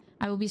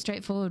 I will be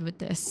straightforward with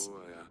this.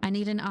 I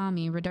need an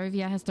army.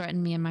 Rodovia has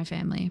threatened me and my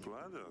family.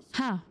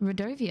 Huh,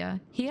 Rodovia?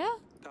 Here?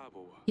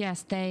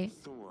 Yes, they're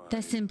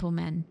simple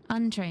men,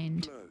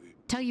 untrained.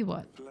 Tell you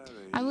what,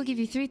 I will give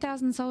you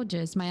 3,000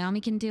 soldiers. My army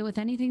can deal with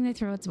anything they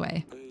throw its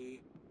way.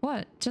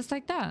 What? Just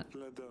like that?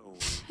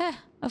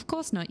 Of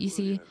course not. You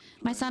see,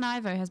 my son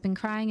Ivo has been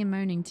crying and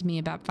moaning to me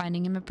about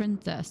finding him a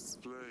princess.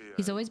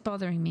 He's always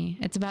bothering me.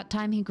 It's about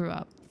time he grew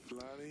up.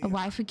 A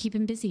wife would keep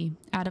him busy,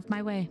 out of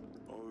my way.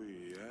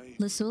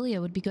 Lusulia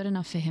would be good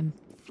enough for him.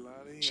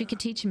 She could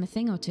teach him a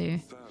thing or two.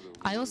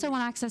 I also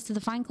want access to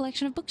the fine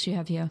collection of books you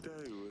have here,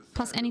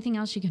 plus anything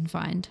else you can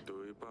find.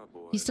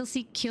 You still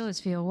seek cures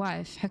for your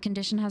wife. Her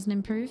condition hasn't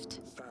improved?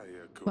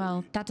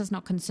 Well, that does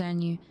not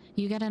concern you.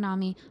 You get an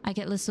army, I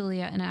get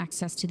Lusulia and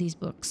access to these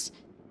books.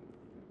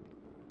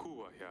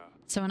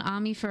 So an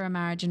army for a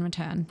marriage in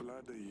return.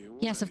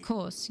 Yes, of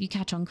course. You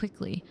catch on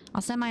quickly.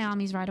 I'll send my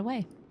armies right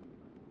away.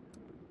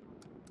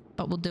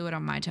 But we'll do it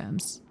on my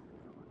terms.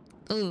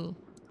 Ooh.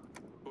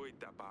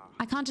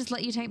 I can't just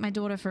let you take my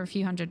daughter for a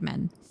few hundred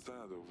men.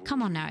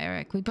 Come on now,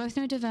 Eryk. We both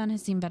know Davern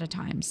has seen better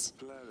times.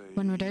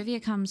 When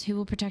Rodovia comes, who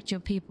will protect your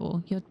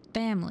people? Your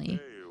family?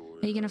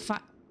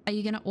 Are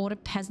you gonna order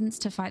peasants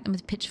to fight them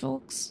with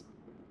pitchforks?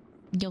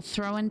 You'll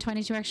throw in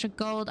 22 extra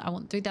gold. I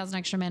want 3,000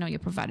 extra men, or you'll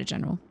provide a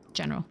general.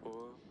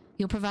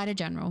 You'll provide a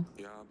general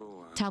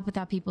to help with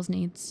our people's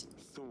needs.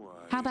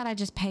 How about I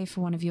just pay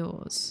for one of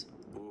yours?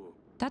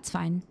 That's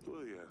fine.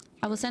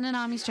 I will send an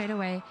army straight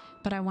away,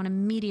 but I want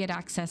immediate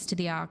access to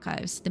the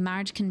archives. The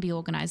marriage can be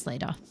organized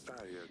later.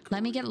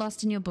 Let me get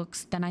lost in your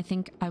books, then I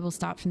think I will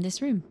start from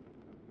this room.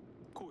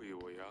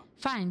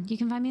 Fine, you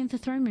can find me in the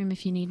throne room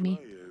if you need me.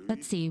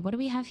 Let's see, what do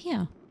we have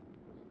here?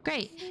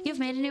 Great, you've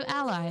made a new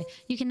ally.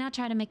 You can now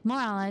try to make more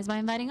allies by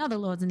inviting other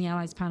lords in the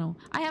allies panel.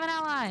 I have an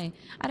ally!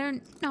 I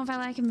don't know if I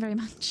like him very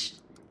much.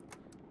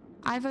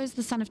 Ivo's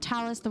the son of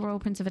Talus, the royal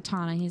prince of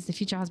Etana. He's the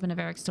future husband of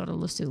Eryk's daughter,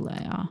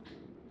 Lusulia.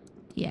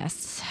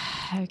 Yes.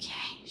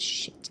 Okay.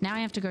 Shit. Now I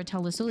have to go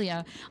tell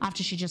Lusulia,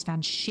 after she just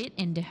found shit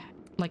into,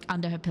 like,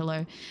 under her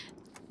pillow,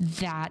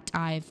 that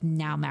I've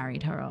now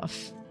married her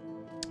off.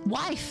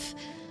 Wife!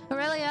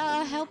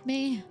 Aurelia, help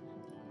me.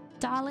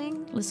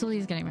 Darling,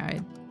 Lusulia's getting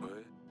married.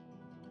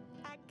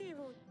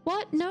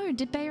 What? No,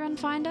 did Bayron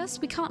find us?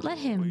 We can't let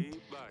him.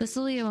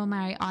 Lusulia will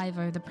marry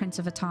Ivo, the prince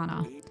of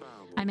Etana.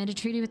 I made a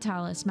treaty with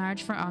Talus,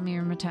 marriage for army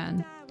in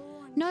return.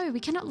 No, we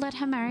cannot let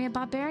her marry a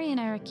barbarian,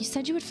 Eryk. You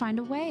said you would find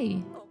a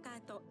way.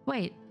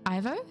 Wait,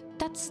 Ivo?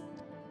 That's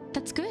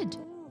good.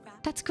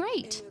 That's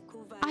great.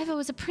 Ivo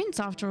is a prince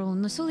after all,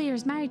 and Lusulia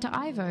is married to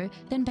Ivo,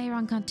 then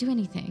Bayron can't do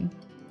anything.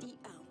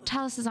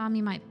 Talus's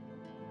army might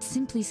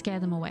simply scare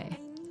them away.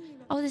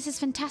 Oh, this is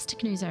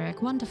fantastic news,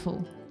 Eryk.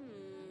 Wonderful.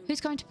 Who's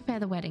going to prepare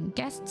the wedding?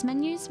 Guests,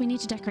 menus? We need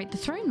to decorate the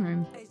throne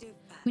room.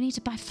 We need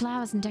to buy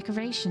flowers and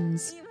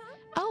decorations.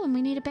 Oh, and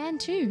we need a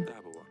band too.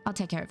 I'll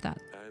take care of that.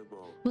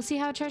 We'll see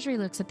how our treasury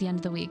looks at the end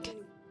of the week.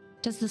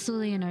 Does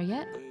Lusulia know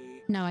yet?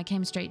 No, I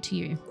came straight to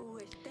you.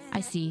 I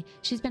see.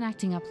 She's been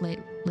acting up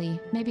lately.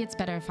 Maybe it's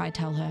better if I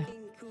tell her.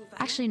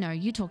 Actually, no,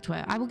 you talk to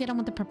her. I will get on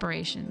with the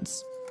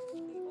preparations.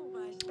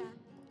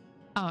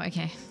 Oh,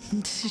 okay.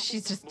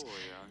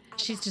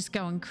 She's just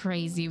going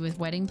crazy with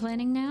wedding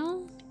planning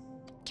now.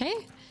 Okay.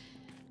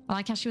 I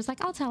like how she was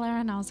like, I'll tell her.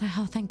 And I was like,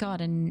 oh, thank God.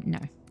 And no,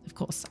 of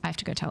course, I have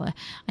to go tell her.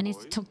 I need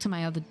to talk to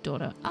my other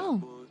daughter.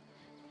 Oh,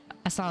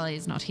 Asali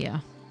is not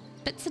here.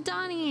 But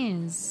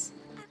Sadani is.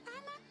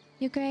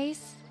 Your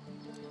Grace.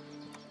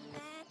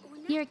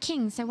 You're a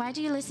king, so why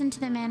do you listen to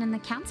the man in the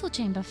council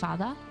chamber,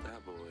 Father?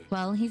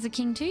 Well, he's a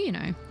king too, you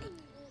know.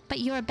 But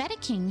you're a better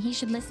king. He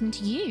should listen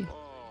to you.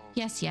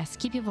 Yes, yes.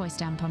 Keep your voice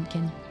down,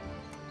 Pumpkin.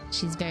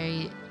 She's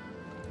very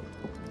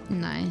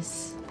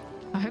nice.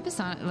 I hope it's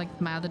not like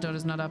my other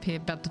daughter's not up here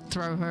about to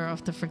throw her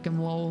off the freaking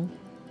wall.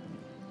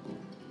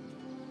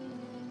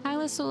 Hi,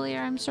 Lusulia.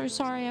 I'm so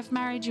sorry I've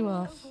married you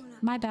off.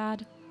 My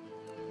bad.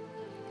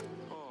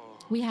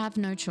 We have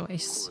no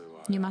choice.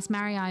 You must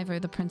marry Ivo,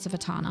 the Prince of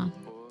Etana.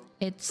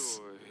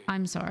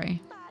 I'm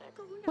sorry.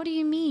 What do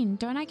you mean?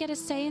 Don't I get a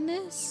say in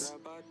this?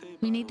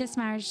 We need this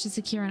marriage to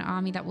secure an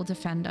army that will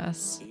defend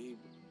us.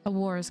 A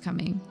war is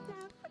coming.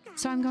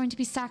 So I'm going to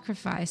be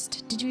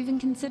sacrificed. Did you even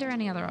consider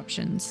any other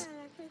options?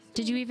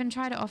 Did you even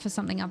try to offer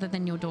something other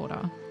than your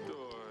daughter?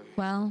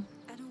 Well,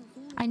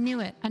 I knew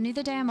it. I knew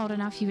the day I'm old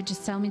enough you would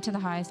just sell me to the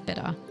highest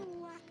bidder.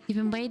 You've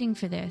been waiting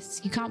for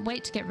this. You can't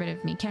wait to get rid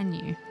of me, can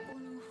you?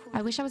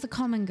 I wish I was a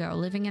common girl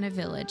living in a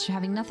village,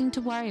 having nothing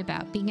to worry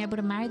about, being able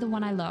to marry the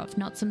one I love,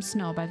 not some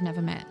snob I've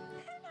never met.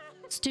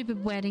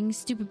 Stupid wedding,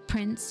 stupid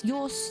prince.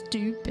 You're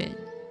stupid.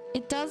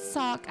 It does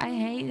suck. I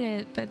hate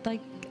it, but like,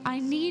 I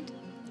need...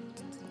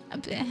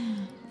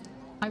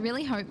 I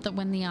really hope that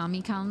when the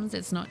army comes,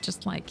 it's not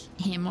just like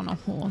him on a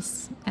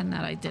horse and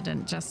that I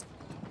didn't just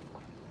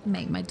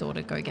make my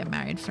daughter go get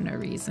married for no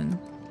reason.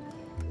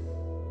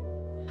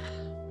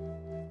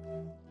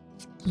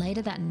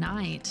 Later that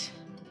night,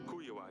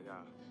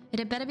 It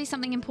had better be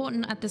something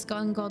important at this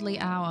ungodly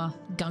hour.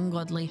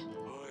 Gungodly.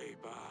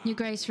 Your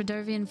Grace,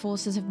 Radovian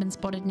forces have been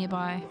spotted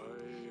nearby.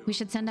 We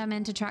should send our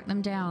men to track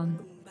them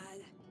down.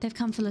 They've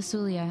come for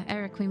Lasulia.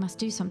 Eryk, we must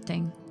do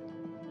something.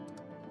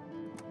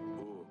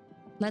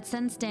 Let's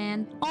send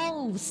Stan.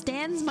 Oh,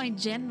 Stan's my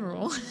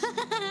general.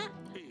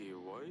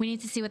 We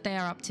need to see what they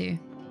are up to.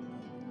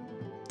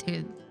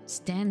 Dude,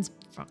 Stan's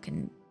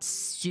fucking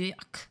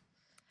sick.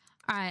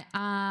 Alright,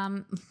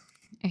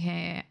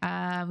 okay,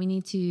 we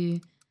need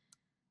to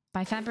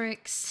buy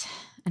fabrics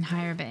and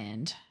hire a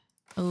band.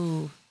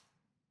 Oh.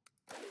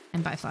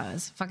 And buy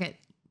flowers. Fuck it.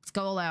 Let's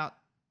go all out.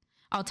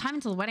 Oh, time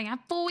until the wedding. I have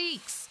 4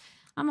 weeks.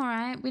 I'm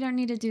alright. We don't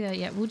need to do that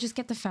yet. We'll just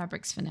get the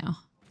fabrics for now.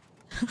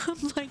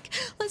 I'm like,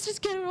 let's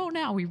just get it all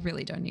now. We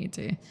really don't need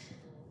to.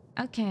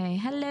 Okay,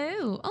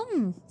 hello.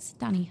 Oh,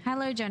 Danny.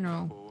 Hello,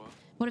 General.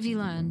 What have you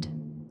learned?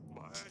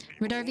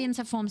 Radovians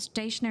have formed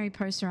stationary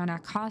posts around our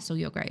castle,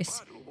 Your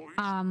Grace.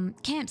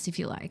 Camps, if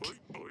you like.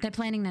 They're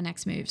planning their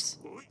next moves.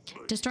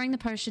 Destroying the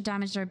post should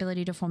damage their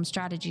ability to form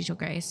strategies, Your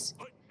Grace.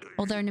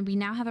 Although we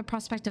now have a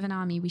prospect of an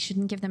army, we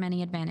shouldn't give them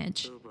any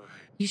advantage.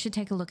 You should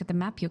take a look at the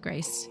map, Your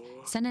Grace.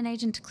 Send an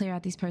agent to clear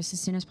out these posts as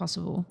soon as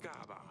possible.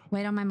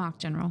 Wait on my mark,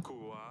 General.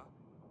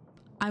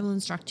 I will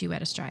instruct you where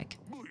to strike.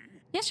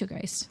 Yes, Your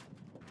Grace.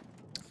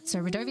 So,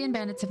 Radovian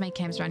bandits have made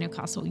camps around your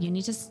castle. You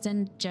need to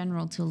send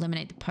General to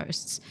eliminate the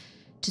posts.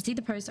 To see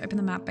the posts, open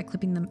the map by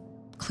clicking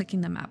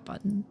the map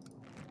button.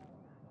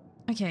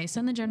 Okay,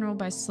 send the General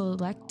by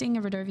selecting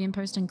a Radovian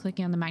post and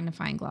clicking on the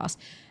magnifying glass.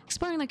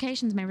 Exploring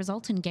locations may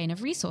result in gain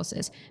of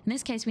resources. In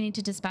this case, we need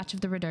to dispatch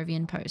of the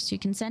Radovian post. You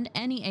can send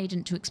any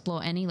agent to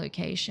explore any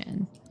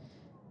location.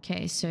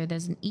 Okay, so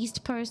there's an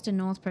east post, a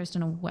north post,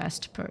 and a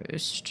west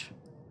post.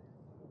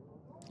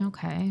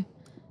 Okay,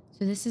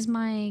 so this is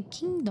my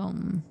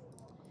kingdom.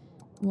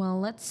 Well,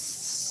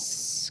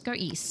 let's go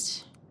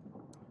east.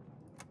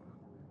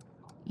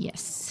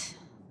 Yes.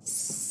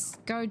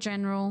 Go,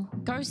 General.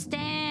 Go,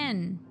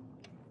 Stan!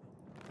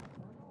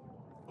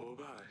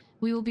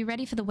 We will be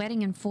ready for the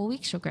wedding in 4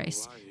 weeks, Your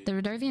Grace. The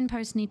Radovian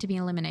posts need to be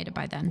eliminated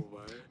by then.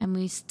 And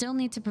we still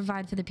need to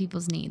provide for the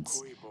people's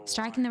needs.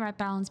 Striking the right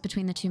balance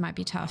between the two might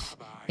be tough,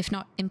 if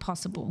not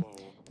impossible.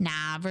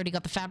 Nah, I've already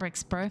got the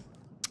fabrics, bro.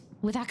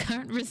 With our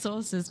current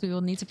resources, we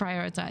will need to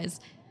prioritize.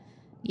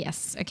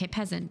 Yes. Okay,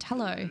 peasant.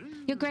 Hello.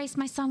 Your Grace,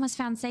 my son was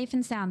found safe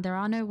and sound. There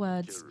are no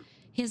words.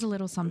 Here's a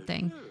little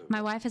something.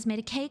 My wife has made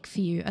a cake for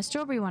you. A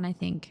strawberry one, I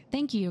think.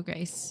 Thank you, Your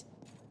Grace.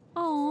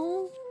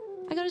 Oh,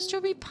 I got a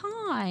strawberry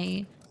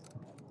pie.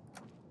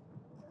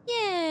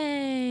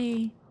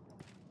 Yay.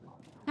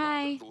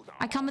 Hi.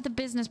 I come with a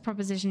business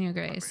proposition, Your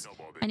Grace.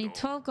 I need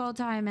 12 gold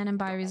to hire men and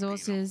buy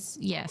resources.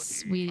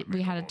 Yes, we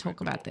had to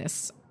talk about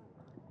this.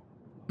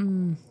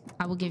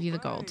 I will give you the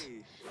gold.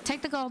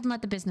 Take the gold and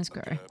let the business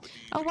grow.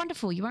 Oh,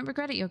 wonderful. You won't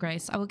regret it, Your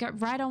Grace. I will get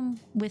right on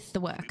with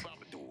the work.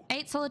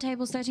 8 solid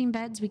tables, 13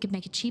 beds. We could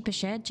make a cheaper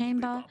shared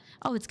chamber.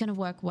 Oh, it's going to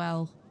work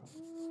well.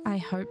 I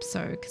hope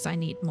so, because I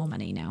need more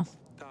money now.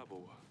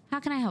 How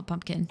can I help,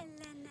 Pumpkin?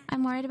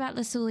 I'm worried about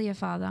Lasulia,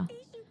 Father.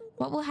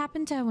 What will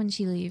happen to her when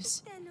she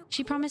leaves?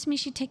 She promised me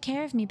she'd take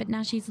care of me, but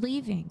now she's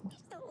leaving.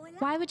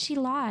 Why would she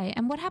lie?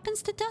 And what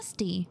happens to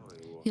Dusty?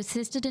 Your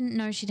sister didn't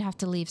know she'd have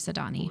to leave,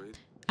 Sadani.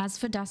 As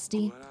for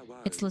Dusty,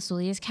 it's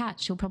Lasulia's cat.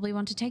 She'll probably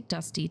want to take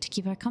Dusty to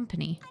keep her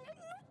company.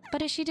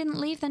 But if she didn't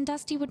leave, then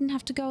Dusty wouldn't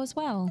have to go as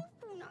well.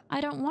 I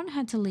don't want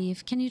her to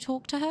leave. Can you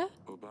talk to her?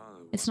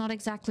 It's not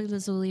exactly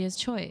Lasulia's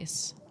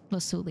choice.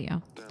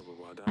 Lasulia.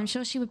 I'm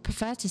sure she would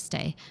prefer to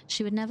stay.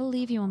 She would never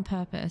leave you on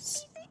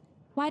purpose.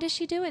 Why does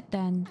she do it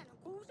then?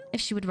 If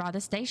she would rather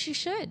stay, she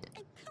should.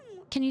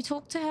 Can you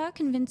talk to her,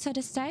 convince her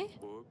to stay?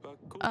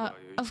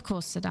 Of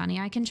course, Sadani.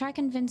 I can try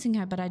convincing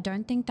her, but I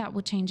don't think that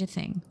will change a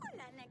thing.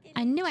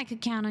 I knew I could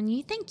count on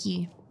you. Thank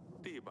you.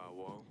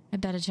 I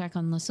better check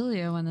on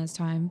Lasulia when there's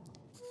time.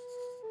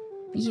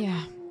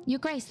 Yeah. Your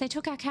Grace, they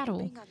took our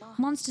cattle.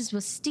 Monsters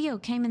with steel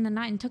came in the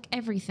night and took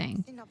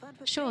everything.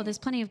 Sure, there's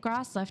plenty of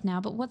grass left now,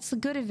 but what's the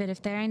good of it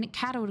if there ain't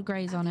cattle to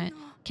graze on it?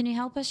 Can you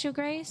help us, Your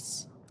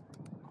Grace?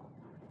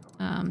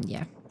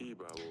 Yeah.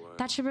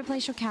 That should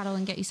replace your cattle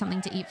and get you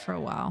something to eat for a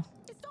while.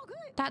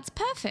 That's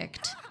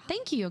perfect.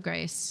 Thank you, Your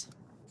Grace.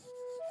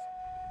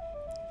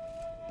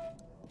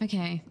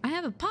 Okay, I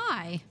have a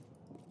pie.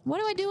 What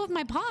do I do with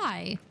my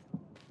pie?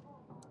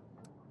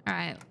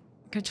 Alright,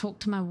 go talk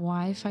to my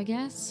wife, I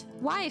guess.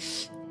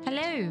 Wife!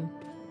 Hello!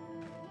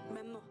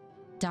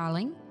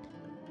 Darling?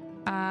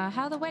 How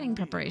are the wedding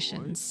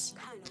preparations?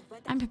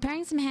 I'm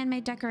preparing some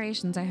handmade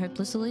decorations. I hope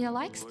Lasulia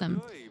likes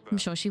them. I'm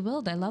sure she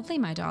will. They're lovely,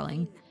 my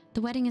darling.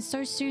 The wedding is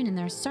so soon and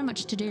there is so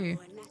much to do.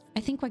 I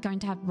think we're going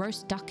to have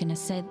roast duck and a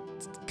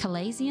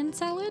Calasian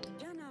salad?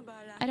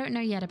 I don't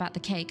know yet about the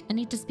cake. I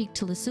need to speak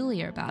to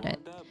Lasulia about it.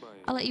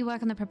 I'll let you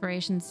work on the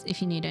preparations.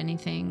 If you need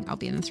anything, I'll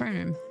be in the throne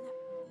room.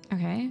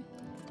 Okay.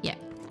 Yeah.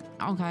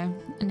 Okay.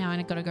 And now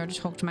I gotta go to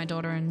talk to my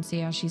daughter and see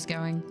how she's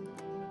going.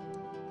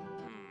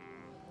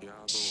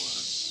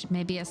 Shh.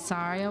 Maybe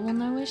Asaria will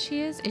know where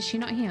she is. Is she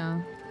not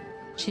here?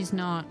 She's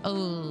not.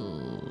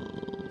 Oh.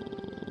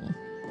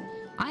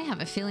 I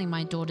have a feeling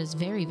my daughter's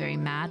very, very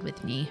mad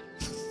with me.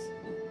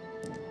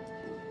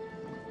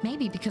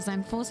 Maybe because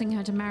I'm forcing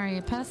her to marry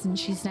a person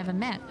she's never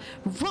met.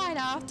 Right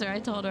after I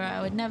told her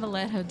I would never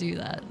let her do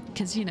that.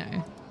 Because, you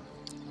know.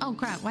 Oh,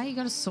 crap. Why you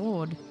got a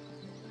sword?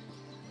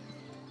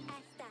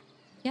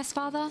 Yes,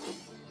 father?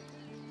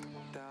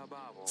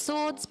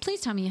 Swords,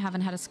 please tell me you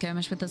haven't had a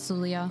skirmish with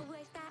Asulia.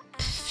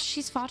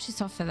 She's far too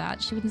soft for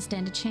that. She wouldn't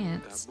stand a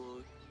chance.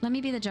 Let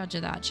me be the judge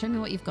of that. Show me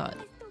what you've got.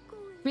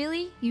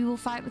 Really? You will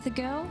fight with a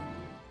girl?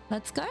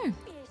 Let's go.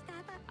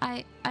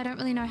 I don't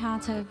really know how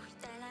to...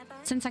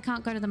 Since I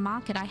can't go to the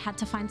market, I had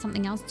to find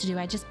something else to do.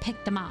 I just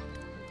picked them up.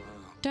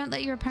 Don't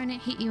let your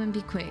opponent hit you and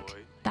be quick.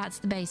 That's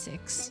the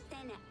basics.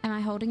 Am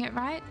I holding it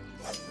right?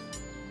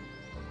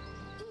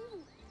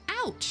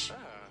 Ouch!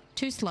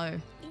 Too slow.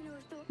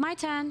 My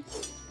turn.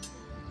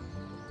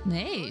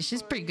 Hey,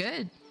 she's pretty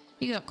good.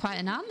 You got quite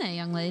an arm there,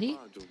 young lady.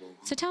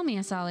 So tell me,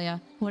 Asalia,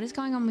 what is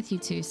going on with you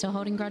two? Still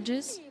holding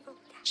grudges?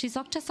 She's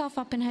locked herself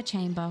up in her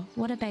chamber.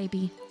 What a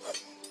baby.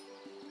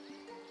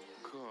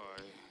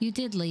 You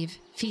did leave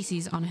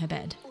feces on her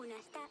bed.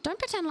 Don't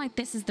pretend like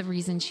this is the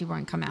reason she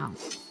won't come out.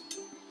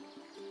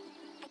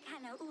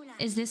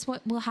 Is this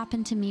what will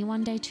happen to me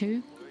one day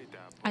too?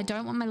 I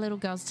don't want my little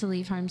girls to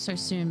leave home so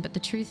soon, but the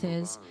truth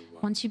is,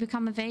 once you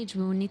become of age,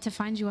 we will need to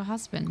find you a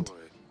husband.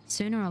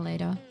 Sooner or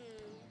later.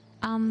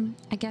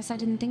 I guess I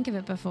didn't think of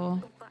it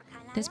before.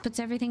 This puts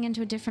everything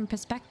into a different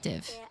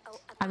perspective.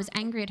 I was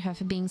angry at her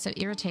for being so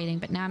irritating,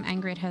 but now I'm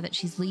angry at her that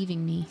she's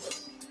leaving me.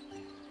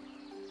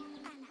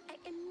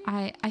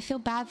 I feel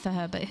bad for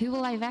her, but who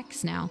will I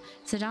vex now?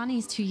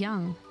 Sedani's too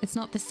young. It's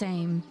not the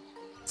same.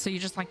 So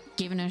you're just like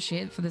giving her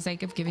shit for the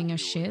sake of giving her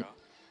shit?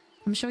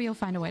 I'm sure you'll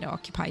find a way to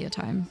occupy your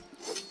time.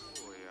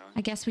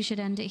 I guess we should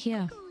end it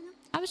here.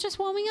 I was just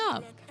warming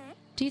up.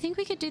 Do you think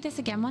we could do this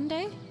again one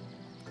day?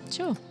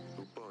 Sure.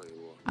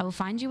 I will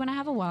find you when I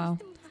have a while.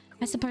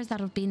 I suppose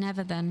that'll be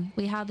never then.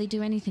 We hardly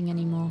do anything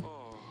anymore.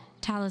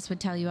 Talus would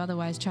tell you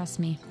otherwise, trust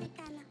me.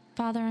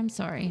 Father, I'm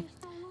sorry.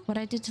 What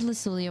I did to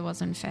Lasulia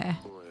wasn't fair.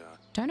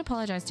 Don't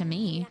apologize to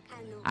me.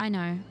 I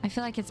know. I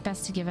feel like it's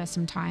best to give her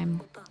some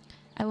time.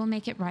 I will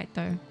make it right,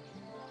 though.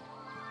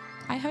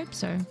 I hope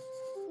so.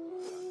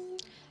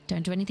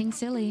 Don't do anything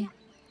silly.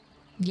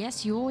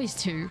 Yes, you always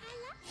do.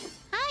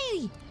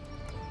 Hi!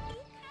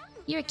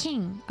 You're a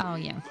king. Oh,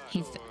 yeah.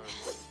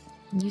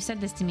 You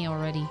said this to me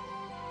already.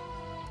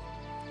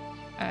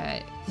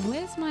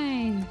 Where's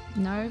my...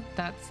 No,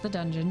 that's the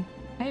dungeon.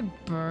 Hey,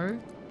 bro.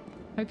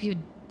 Hope you're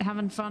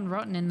having fun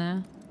rotting in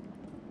there.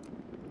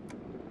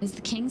 Is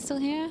the king still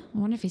here? I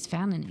wonder if he's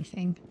found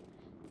anything.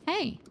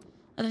 Hey,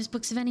 are those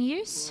books of any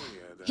use?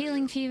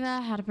 Healing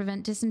fever, how to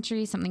prevent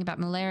dysentery, something about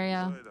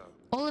malaria.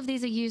 All of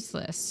these are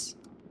useless.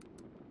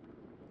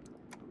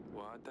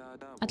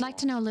 I'd like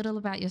to know a little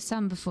about your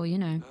son before, you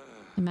know,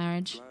 the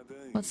marriage.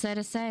 What's there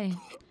to say?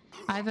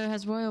 Ivo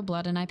has royal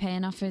blood and I pay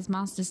enough for his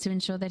masters to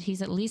ensure that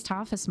he's at least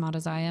half as smart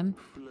as I am.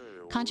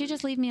 Can't you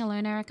just leave me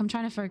alone, Eryk? I'm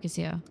trying to focus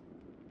here.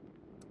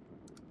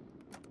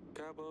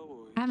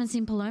 I haven't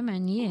seen Paloma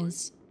in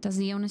years. Does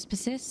the illness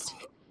persist?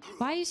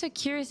 Why are you so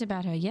curious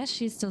about her? Yes,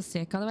 she's still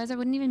sick. Otherwise, I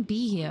wouldn't even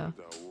be here.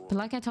 But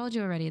like I told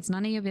you already, it's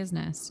none of your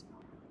business.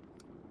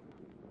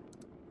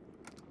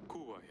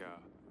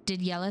 Did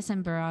Yelis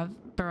and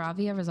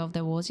Baravia resolve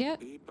their wars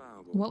yet?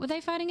 What were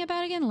they fighting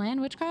about again? Land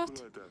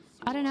witchcraft?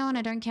 I don't know and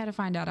I don't care to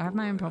find out. I have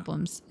my own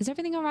problems. Is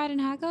everything alright in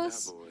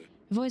Hagos?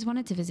 I've always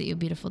wanted to visit your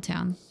beautiful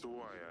town.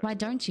 Why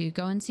don't you?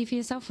 Go and see for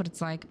yourself what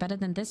it's like. Better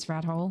than this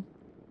rat hole.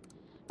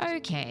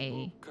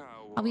 Okay.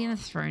 I'll be in the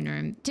throne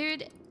room.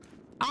 Dude,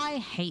 I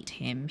hate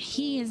him.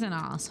 He is an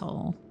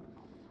asshole.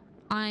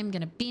 I'm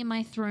gonna be in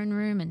my throne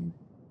room and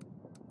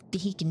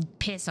he can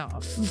piss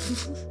off.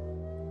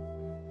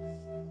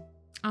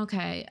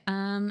 Okay,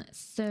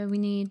 so we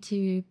need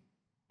to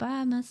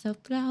buy myself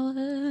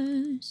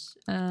flowers.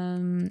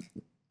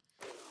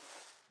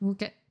 We'll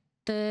get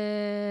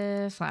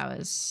the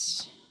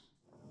flowers.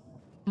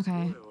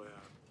 Okay.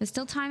 There's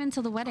still time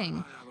until the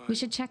wedding. We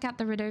should check out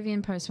the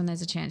Rodovian post when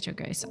there's a chance, Your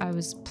Grace. I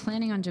was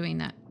planning on doing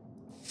that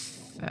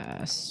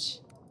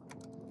first.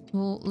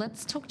 Well,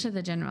 let's talk to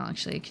the general,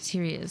 actually, because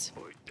here he is.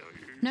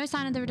 No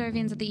sign of the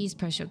Rodovians at the East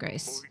Post, Your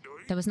Grace.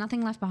 There was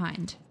nothing left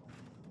behind.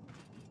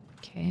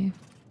 Okay.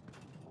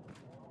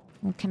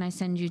 Well, can I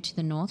send you to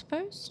the North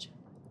Post?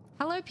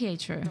 Hello,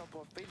 Pietro.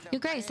 Your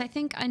Grace, I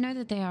think I know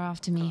that they are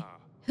after me.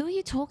 Who are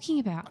you talking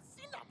about?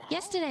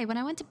 Yesterday, when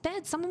I went to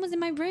bed, someone was in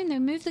my room. They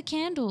moved the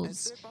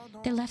candles.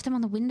 They left them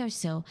on the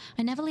windowsill.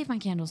 I never leave my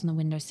candles on the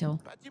windowsill.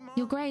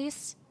 Your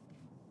Grace.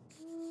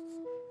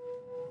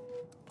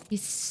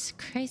 This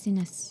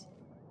craziness.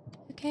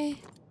 Okay.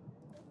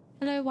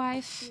 Hello,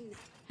 wife.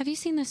 Have you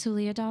seen the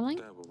Sulia,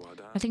 darling?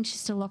 I think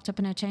she's still locked up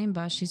in her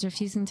chamber. She's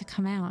refusing to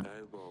come out.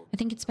 I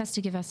think it's best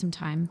to give her some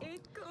time.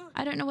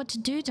 I don't know what to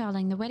do,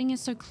 darling. The wedding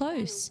is so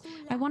close.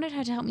 I wanted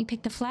her to help me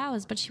pick the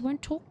flowers, but she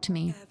won't talk to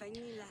me.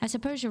 I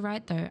suppose you're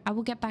right, though. I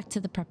will get back to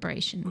the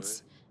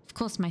preparations. Of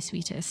course, my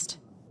sweetest.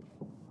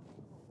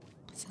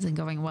 This isn't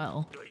going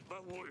well.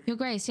 Your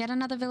Grace, yet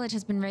another village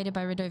has been raided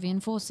by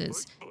Rodovian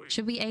forces.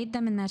 Should we aid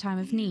them in their time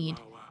of need?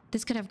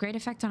 This could have great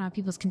effect on our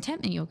people's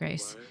contentment, Your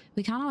Grace.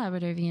 We can't allow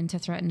Rodovian to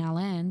threaten our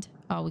land.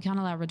 Oh, we can't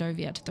allow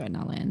Rodovia to threaten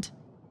our land.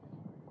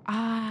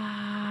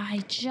 Ah,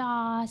 I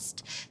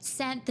just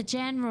sent the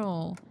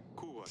general.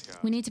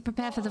 We need to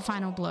prepare for the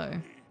final blow.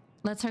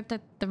 Let's hope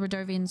that the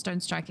Rodovians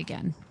don't strike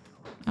again.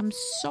 I'm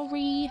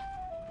sorry.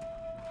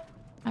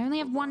 I only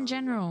have one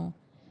general.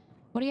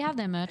 What do you have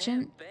there,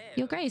 merchant?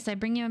 Your Grace, I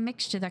bring you a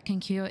mixture that can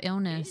cure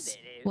illness.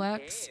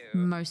 Works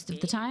most of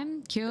the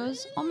time.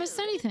 Cures almost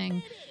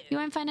anything. You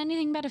won't find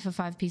anything better for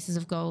 5 pieces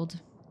of gold.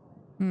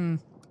 No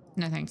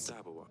thanks.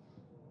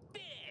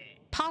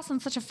 Pass on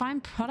such a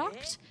fine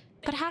product?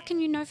 But how can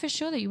you know for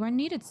sure that you won't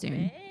need it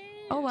soon?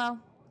 Oh well.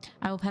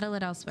 I will peddle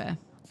it elsewhere.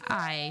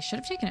 I should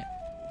have taken it.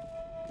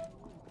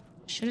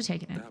 Should have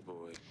taken it.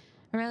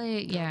 Aurelia,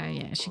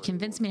 yeah. She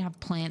convinced me to have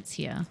plants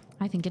here.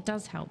 I think it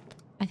does help.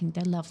 I think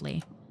they're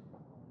lovely.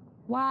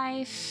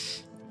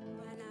 Wife.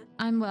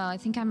 I'm well. I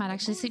think I might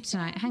actually sleep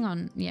tonight. Hang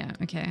on. Yeah,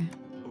 okay.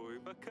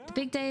 The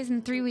big day is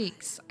in 3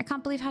 weeks. I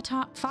can't believe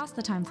how fast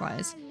the time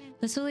flies.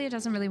 Lasulia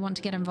doesn't really want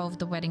to get involved with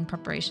the wedding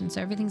preparation,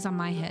 so everything's on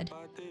my head.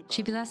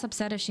 She'd be less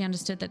upset if she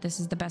understood that this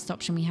is the best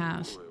option we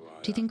have.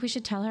 Do you think we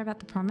should tell her about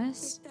the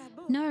promise?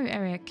 No,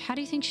 Eryk. How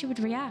do you think she would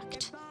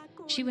react?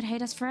 She would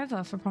hate us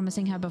forever for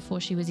promising her before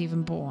she was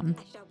even born.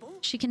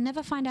 She can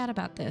never find out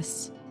about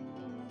this.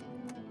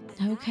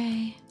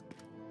 Okay.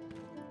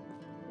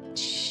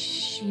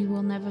 She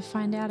will never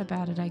find out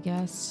about it, I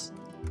guess.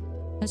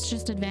 Let's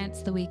just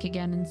advance the week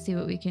again and see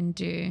what we can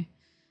do.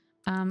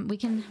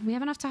 We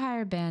have enough to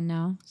hire a band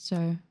now,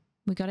 so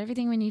we got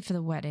everything we need for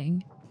the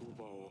wedding.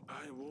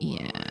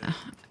 Yeah.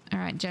 All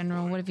right,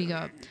 General, what have you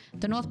got?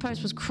 The North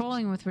Post was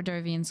crawling with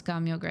Rodovian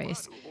scum, Your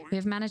Grace. We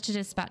have managed to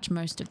dispatch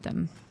most of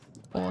them.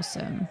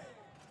 Awesome.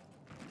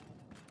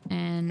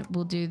 And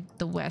we'll do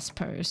the West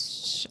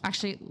Post.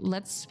 Actually,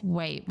 let's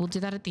wait. We'll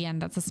do that at the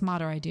end. That's a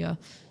smarter idea.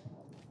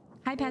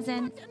 Hi,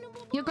 peasant.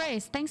 Your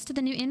Grace, thanks to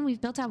the new inn we've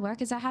built, our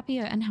workers are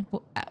happier and...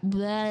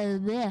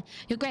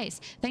 Your Grace,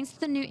 thanks to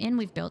the new inn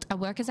we've built, our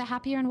workers are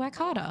happier and work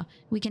harder.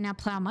 We can now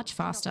plow much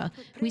faster.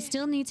 We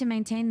still need to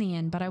maintain the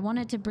inn, but I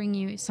wanted to bring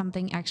you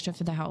something extra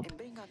for the help.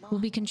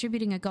 We'll be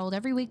contributing a gold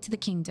every week to the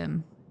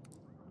kingdom.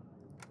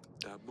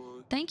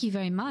 Thank you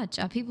very much.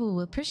 Our people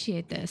will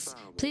appreciate this.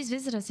 Please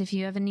visit us if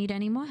you ever need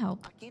any more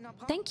help.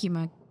 Thank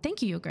you,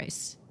 Your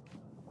Grace.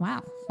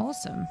 Wow,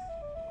 awesome.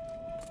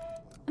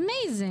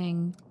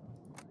 Amazing.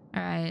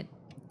 All right,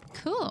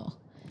 cool.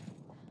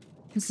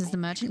 This is the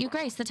merchant. Your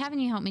Grace, the tavern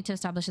you helped me to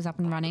establish is up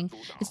and running.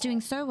 It's doing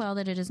so well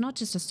that it is not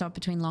just a stop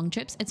between long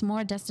trips, it's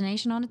more a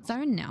destination on its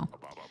own now.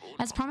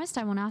 As promised,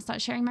 I will now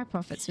start sharing my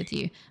profits with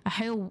you. A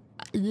whole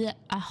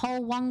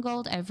 1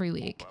 gold every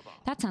week.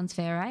 That sounds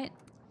fair, right?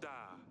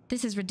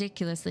 This is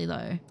ridiculously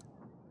low.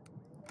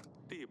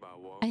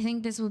 I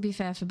think this will be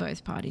fair for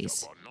both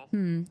parties.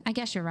 I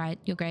guess you're right,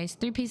 Your Grace.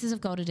 3 pieces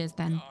of gold it is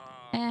then.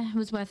 It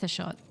was worth a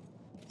shot.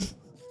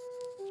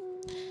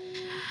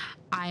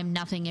 I am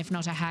nothing if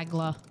not a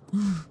haggler.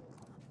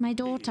 My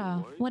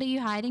daughter, what are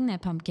you hiding there,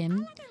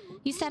 Pumpkin?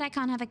 You said I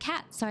can't have a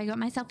cat, so I got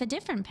myself a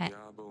different pet.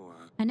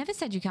 I never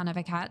said you can't have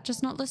a cat,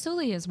 just not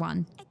Lasulia's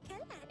one.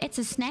 It's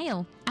a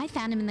snail. I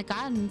found him in the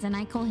gardens and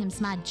I call him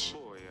Smudge.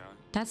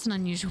 That's an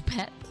unusual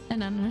pet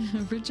and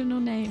an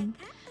original name.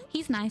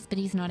 He's nice, but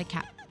he's not a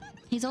cat.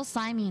 He's all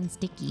slimy and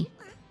sticky.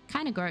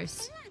 Kinda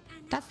gross.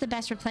 That's the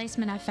best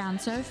replacement I've found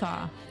so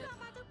far.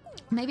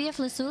 Maybe if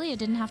Lasulia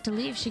didn't have to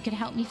leave, she could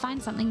help me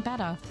find something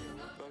better.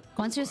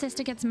 Once your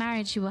sister gets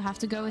married, she will have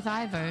to go with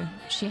Ivo.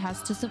 She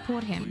has to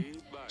support him.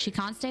 She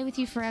can't stay with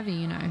you forever,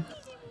 you know.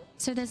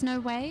 So there's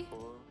no way?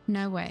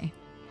 No way.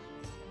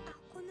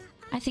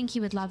 I think he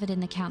would love it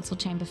in the council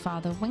chamber,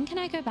 Father. When can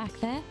I go back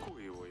there?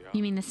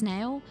 You mean the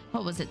snail?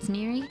 What was it,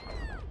 Smeary?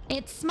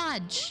 It's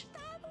Smudge!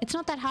 It's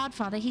not that hard,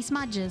 Father. He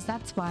smudges,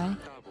 that's why.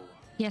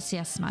 Yes,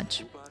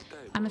 Smudge.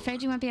 I'm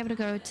afraid you won't be able to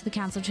go to the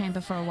council chamber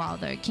for a while,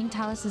 though. King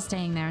Talus is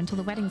staying there until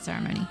the wedding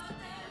ceremony.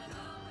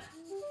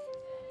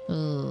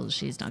 Oh,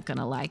 she's not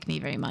gonna like me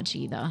very much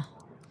either.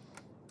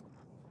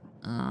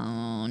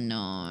 Oh,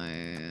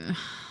 no.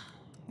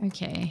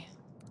 Okay.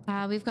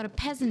 We've got a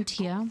peasant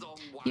here.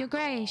 Your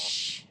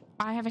Grace,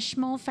 I have a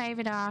small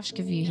favor to ask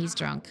of you. He's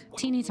drunk.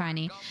 Teeny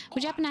tiny.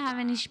 Would you happen to have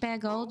any spare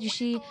gold? You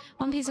see,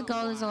 1 piece of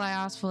gold is all I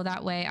asked for.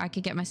 That way I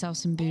could get myself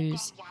some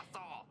booze.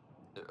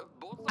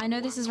 I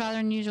know this is rather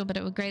unusual, but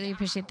it would greatly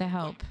appreciate the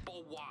help.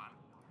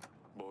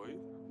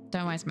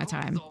 Don't waste my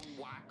time.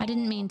 I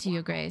didn't mean to,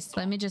 Your Grace.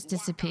 Let me just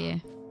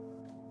disappear.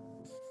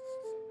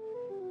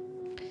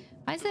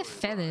 Why is there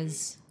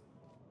feathers?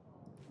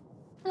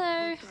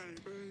 Hello.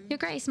 Your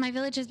Grace, my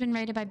village has been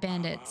raided by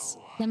bandits.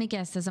 Let me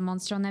guess, there's a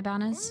monster on their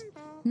banners?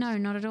 No,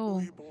 not at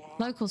all.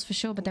 Locals for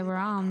sure, but they were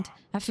armed.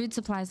 Our food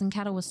supplies and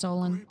cattle were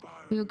stolen.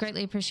 We would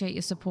greatly appreciate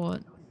your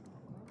support.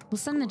 We'll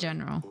send the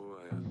general.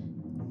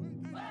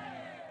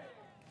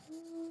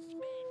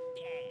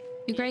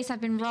 Your Grace,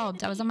 I've been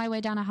robbed. I was on my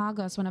way down to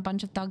Hargos when a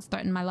bunch of thugs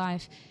threatened my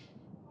life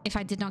if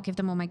I did not give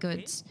them all my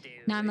goods.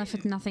 Now I'm left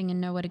with nothing and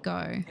nowhere to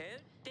go.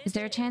 Is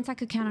there a chance I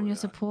could count on your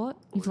support?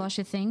 You've lost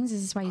your things?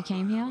 Is this why you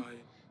came here?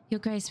 Your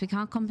Grace, we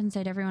can't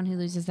compensate everyone who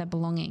loses their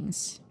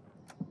belongings.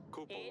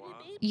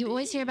 You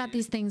always hear about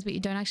these things, but you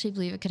don't actually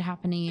believe it could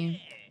happen to you.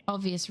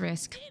 Obvious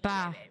risk.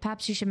 Bah,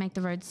 perhaps you should make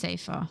the roads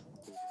safer.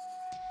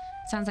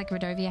 Sounds like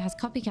Rodovia has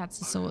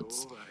copycats of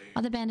sorts.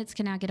 Other bandits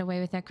can now get away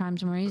with their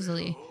crimes more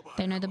easily.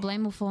 They know the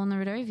blame will fall on the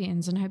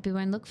Rodovians and hope we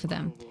won't look for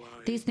them.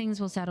 These things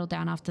will settle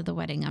down after the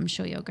wedding, I'm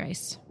sure, Your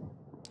Grace.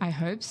 I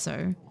hope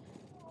so.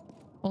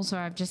 Also,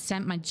 I've just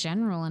sent my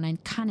general and I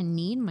kind of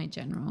need my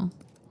general.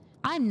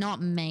 I'm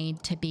not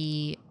made to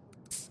be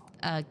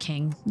a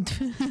king.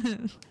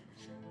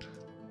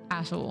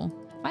 At all.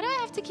 Why do I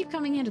have to keep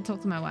coming here to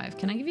talk to my wife?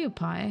 Can I give you a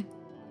pie?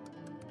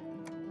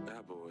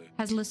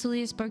 Has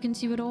Lusulia spoken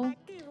to you at all?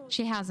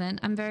 She hasn't.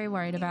 I'm very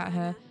worried about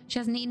her. She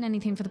hasn't eaten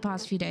anything for the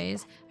past few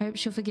days. I hope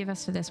she'll forgive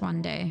us for this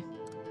one day.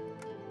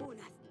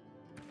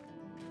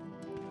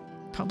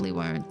 Probably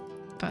won't,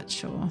 but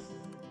sure.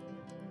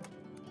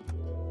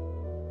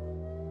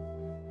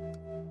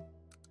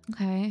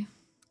 Okay.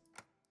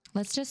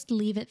 Let's just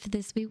leave it for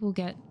this week. We'll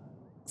get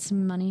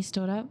some money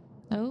stored up.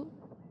 Oh.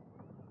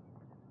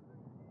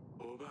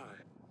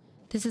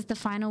 This is the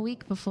final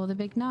week before the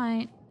big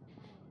night.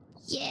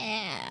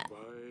 Yeah.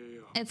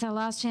 It's our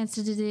last chance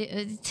to do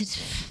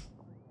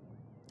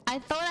I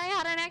thought I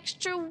had an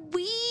extra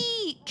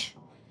week.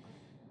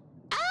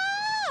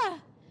 Ah!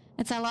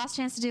 It's our last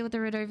chance to deal with the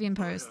Rodovian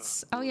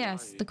posts. Oh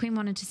yes, the Queen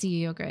wanted to see you,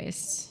 Your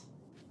Grace.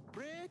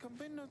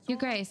 Your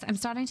Grace, I'm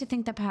starting to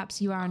think that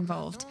perhaps you are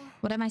involved.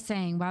 What am I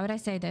saying? Why would I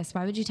say this?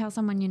 Why would you tell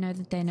someone you know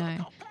that they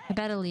know? I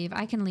better leave.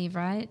 I can leave,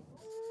 right?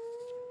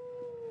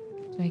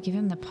 Do I give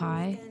him the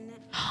pie?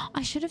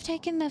 I should have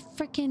taken the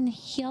freaking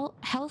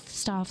health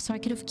stuff so I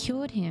could have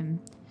cured him.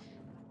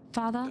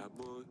 Father,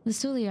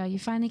 Lusulia, you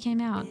finally came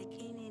out.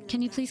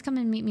 Can you please come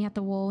and meet me at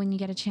the wall when you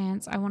get a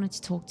chance? I wanted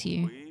to talk to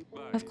you.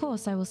 Of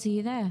course, I will see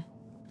you there.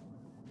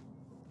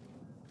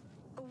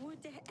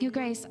 Your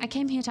Grace, I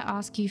came here to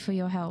ask you for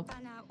your help.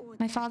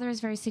 My father is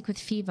very sick with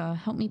fever.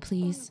 Help me,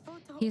 please.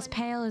 He is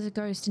pale as a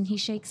ghost and he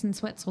shakes and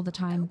sweats all the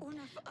time.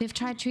 We have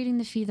tried treating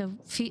the fever.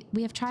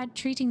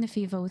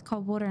 With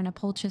cold water and a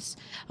poultice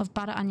of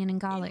butter, onion, and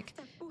garlic.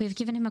 We have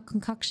given him a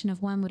concoction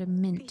of wormwood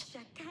and mint.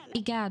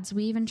 Egads,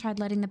 we even tried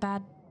letting the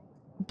bad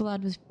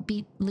blood with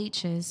beet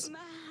leeches.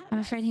 I'm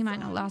afraid he might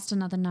not last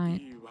another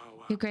night.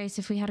 Your Grace,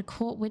 if we had a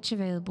court witch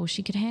available,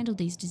 she could handle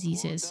these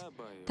diseases.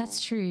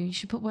 That's true. You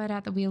should put word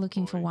out that we are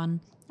looking for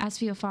one. As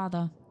for your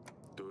father,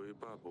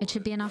 it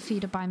should be enough for you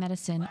to buy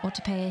medicine or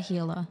to pay a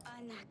healer.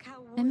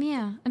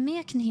 Amir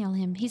can heal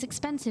him. He's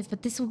expensive,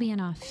 but this will be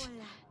enough.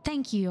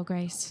 Thank you, Your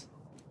Grace.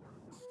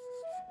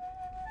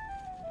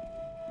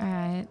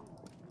 Alright.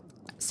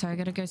 So I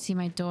gotta go see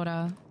my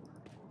daughter.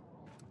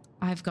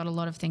 I've got a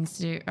lot of things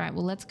to do. Alright,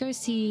 well let's go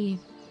see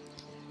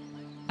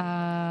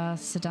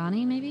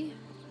Sadani maybe?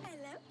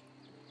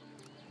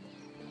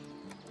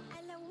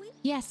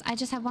 Yes, I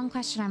just have one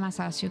question I must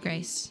ask, Your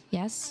Grace.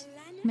 Yes?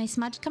 May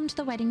Smudge come to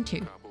the wedding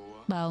too?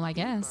 Well, I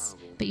guess.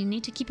 But you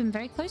need to keep him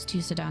very close to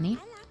you, Sadani.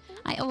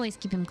 I always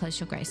keep him close,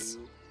 Your Grace.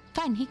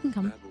 Fine, he can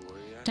come.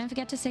 Don't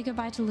forget to say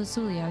goodbye to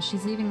Lusulia.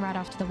 She's leaving right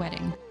after the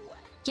wedding.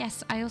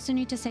 Yes, I also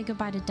need to say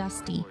goodbye to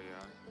Dusty.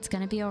 It's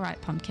gonna be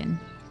alright, Pumpkin.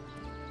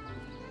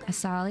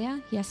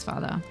 Asalia? Yes,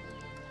 Father.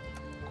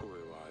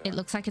 It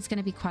looks like it's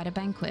gonna be quite a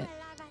banquet.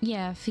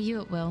 Yeah, for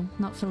you it will,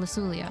 not for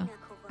Lusulia.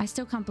 I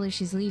still can't believe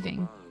she's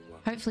leaving.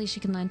 Hopefully she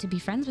can learn to be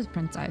friends with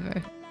Prince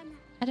Ivo.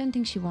 I don't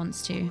think she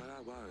wants to.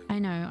 I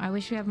know, I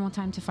wish we had more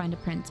time to find a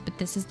prince, but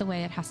this is the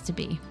way it has to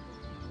be.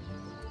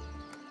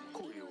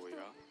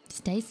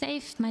 Stay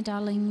safe, my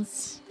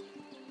darlings.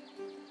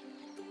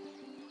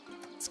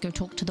 Let's go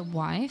talk to the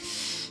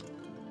wife.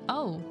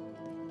 Oh.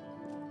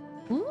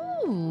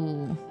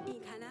 Ooh.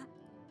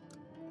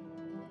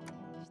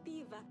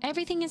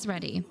 Everything is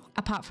ready,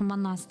 apart from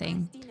one last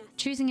thing.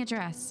 Choosing a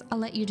dress. I'll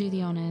let you do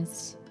the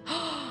honors.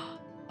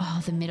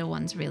 Oh, the middle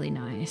one's really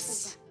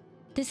nice.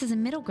 This is a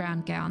middle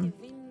ground gown.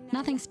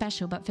 Nothing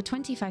special, but for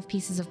 25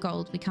 pieces of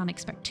gold, we can't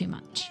expect too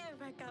much.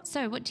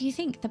 So, what do you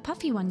think? The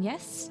puffy one,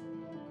 yes?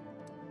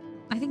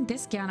 I think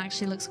this gown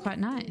actually looks quite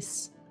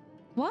nice.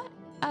 What?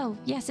 Oh,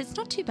 yes, it's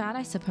not too bad,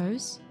 I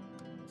suppose.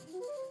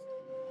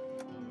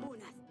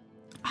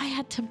 I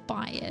had to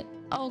buy it.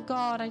 Oh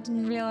god, I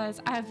didn't realize.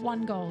 I have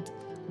 1 gold.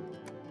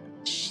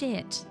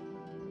 Shit.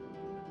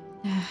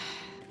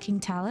 King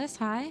Talus,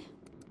 hi.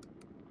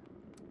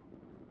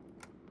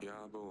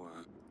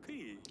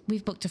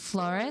 We've booked a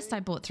florist.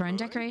 I bought throne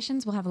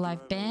decorations. We'll have a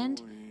live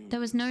band. There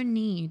was no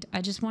need.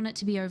 I just want it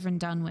to be over and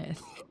done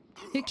with.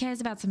 Who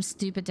cares about some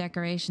stupid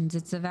decorations?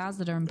 It's the vows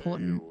that are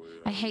important.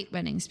 I hate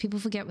weddings. People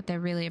forget what they're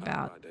really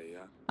about.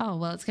 Oh,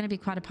 well, it's going to be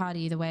quite a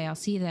party either way. I'll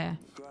see you there.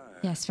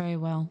 Yes, very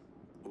well.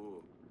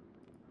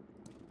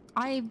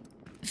 I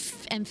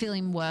am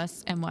feeling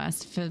worse and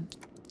worse for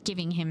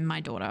giving him my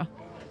daughter.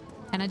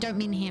 And I don't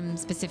mean him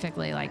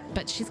specifically, like,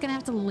 but she's going to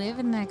have to live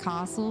in their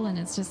castle and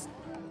it's just...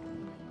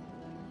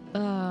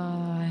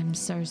 I'm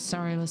so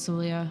sorry,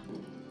 Lusulia.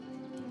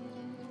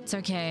 It's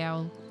okay,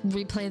 I'll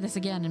replay this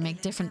again and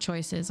make different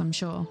choices, I'm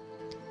sure.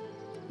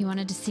 You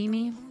wanted to see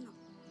me?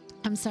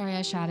 I'm sorry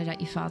I shouted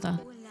at you, Father.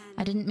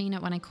 I didn't mean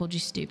it when I called you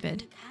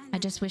stupid. I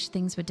just wish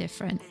things were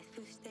different.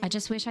 I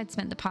just wish I'd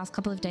spent the past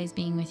couple of days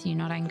being with you,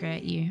 not angry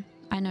at you.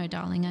 I know,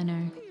 darling, I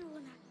know.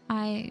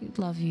 I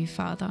love you,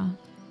 Father.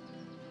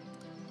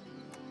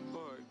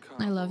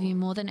 I love you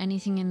more than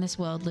anything in this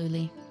world,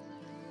 Luli.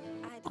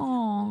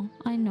 Oh,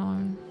 I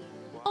know.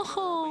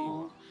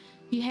 Oh,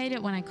 you hate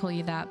it when I call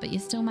you that, but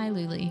you're still my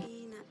Luli.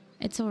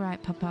 It's all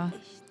right, Papa.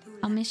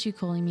 I'll miss you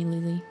calling me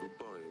Luli.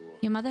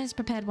 Your mother has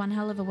prepared one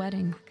hell of a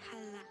wedding.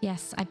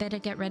 Yes, I better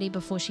get ready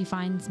before she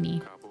finds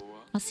me.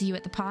 I'll see you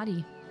at the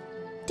party.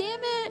 Damn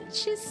it,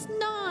 she's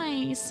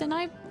nice, and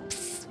I've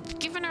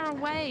given her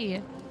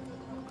away.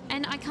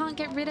 And I can't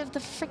get rid of the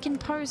freaking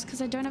post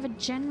because I don't have a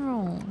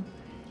general.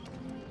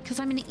 Because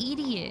I'm an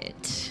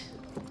idiot.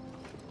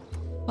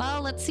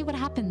 Well, let's see what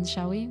happens,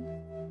 shall we?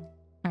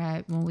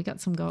 Alright, well, we got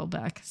some gold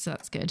back, so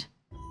that's good.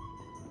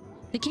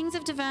 The kings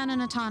of Davern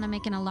and Atana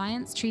make an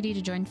alliance treaty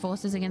to join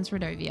forces against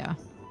Rodovia.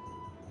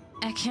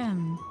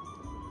 Ahem.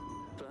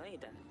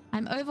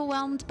 I'm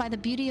overwhelmed by the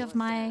beauty of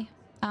my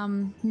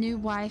new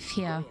wife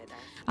here.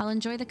 I'll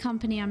enjoy the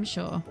company, I'm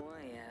sure.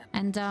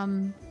 And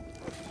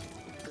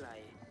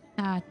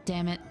ah,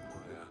 damn it.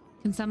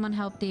 Can someone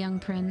help the young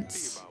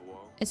prince?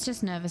 It's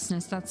just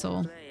nervousness, that's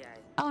all.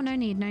 Oh, no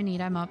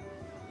need, I'm up.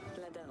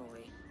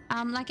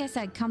 Like I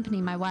said,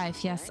 company, my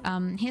wife, yes.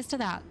 Here's to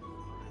that.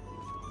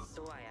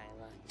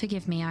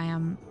 Forgive me,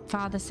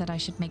 Father said I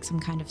should make some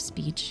kind of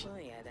speech.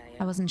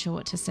 I wasn't sure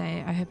what to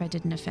say. I hope I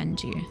didn't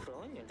offend you.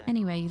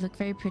 Anyway, you look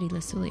very pretty,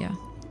 Lusulia.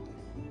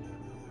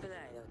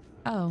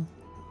 Oh.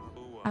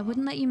 I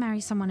wouldn't let you marry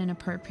someone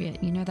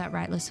inappropriate. You know that,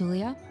 right,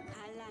 Lusulia?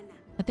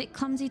 A bit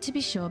clumsy to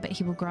be sure, but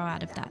he will grow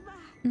out of that.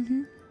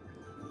 Mm-hmm.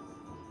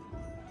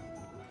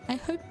 I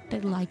hope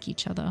they like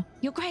each other.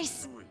 Your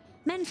Grace!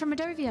 Men from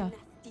Rodovia!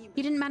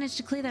 You didn't manage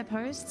to clear their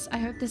posts? I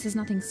hope this is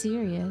nothing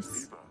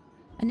serious.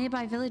 A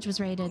nearby village was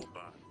raided.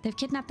 They've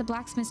kidnapped the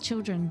blacksmith's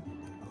children.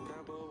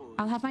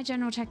 I'll have my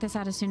general check this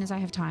out as soon as I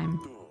have time.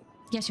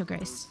 Yes, Your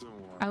Grace.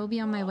 I will be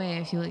on my way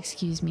if you'll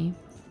excuse me.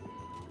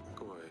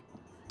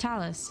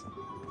 Talus.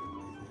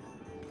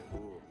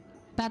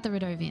 About the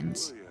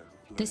Rodovians.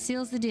 This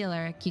seals the deal,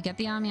 Eryk. You get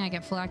the army, I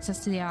get full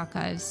access to the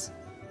archives.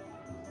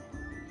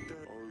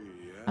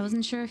 I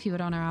wasn't sure if you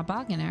would honor our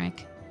bargain,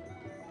 Eryk.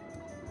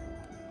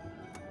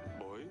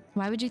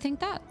 Why would you think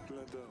that?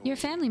 You're a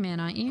family man,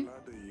 aren't you?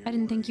 I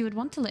didn't think you would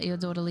want to let your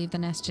daughter leave the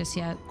nest just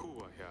yet.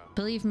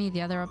 Believe me,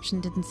 the other option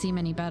didn't seem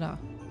any better.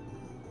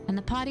 And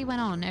the party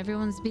went on.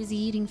 Everyone's busy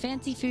eating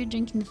fancy food,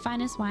 drinking the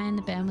finest wine.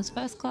 The band was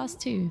first class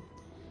too.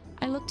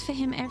 I looked for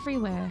him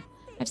everywhere.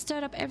 I've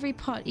stirred up every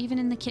pot, even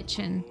in the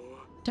kitchen.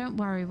 Don't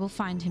worry, we'll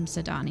find him,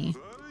 Sodani.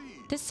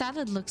 This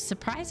salad looks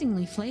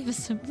surprisingly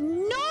flavoursome.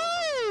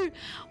 No!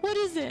 What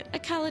is it? A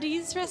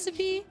Khalidese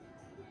recipe?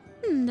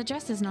 The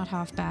dress is not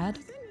half bad.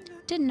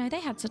 Didn't know they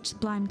had such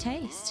sublime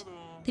taste.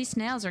 These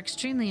snails are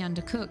extremely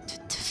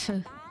undercooked.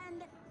 Tf.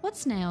 What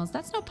snails?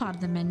 That's not part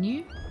of the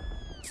menu.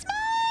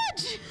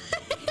 Smudge!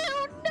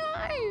 Oh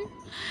no!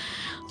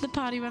 The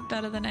party went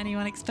better than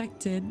anyone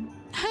expected.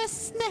 Her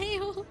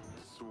snail!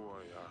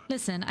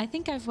 Listen, I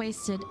think I've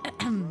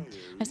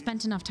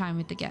spent enough time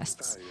with the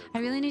guests. I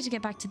really need to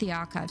get back to the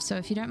archive, so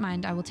if you don't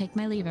mind, I will take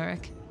my leave,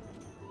 Eryk.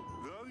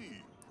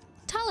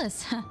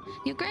 Talus!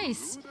 Your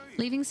Grace!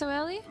 Leaving so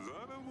early?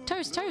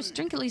 Toast, toast!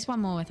 Drink at least one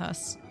more with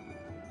us.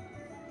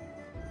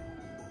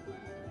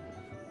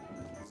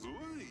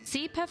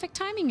 See? Perfect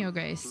timing, Your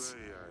Grace.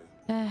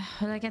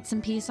 Will I get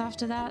some peace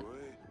after that?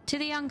 To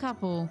the young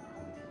couple.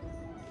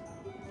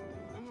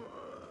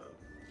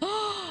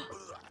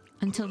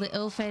 Until the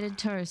ill-fated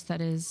toast,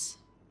 that is.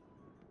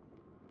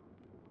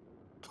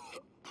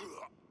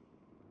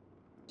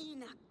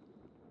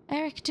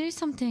 Eryk, do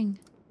something.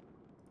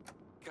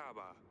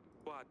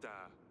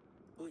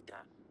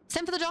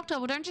 Send for the doctor.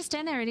 Well, don't just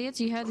stand there,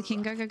 idiots. You heard the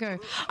king. Go, go, go.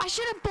 I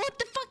should have bought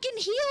the fucking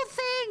heal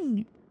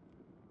thing!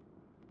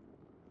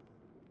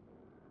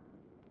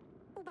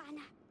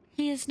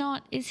 He is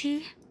not, is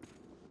he?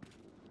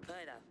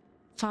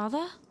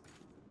 Father?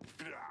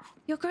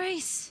 Your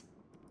Grace!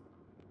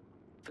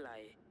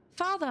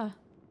 Father!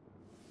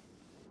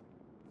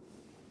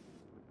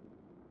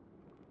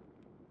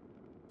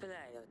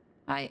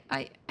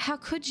 How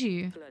could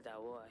you?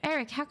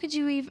 Eryk, how could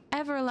you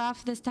ever allow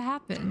for this to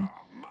happen?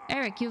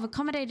 Eryk, you have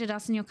accommodated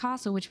us in your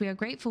castle, which we are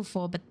grateful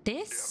for, but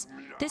this?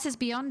 This is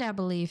beyond our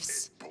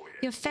beliefs.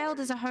 You have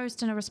failed as a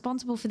host and are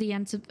responsible for the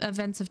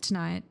events of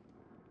tonight.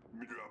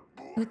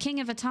 The king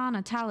of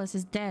Atana, Talus,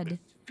 is dead.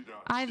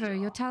 Ivo,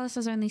 you're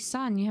Talus's only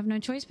son. You have no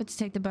choice but to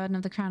take the burden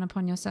of the crown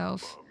upon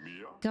yourself.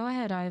 Go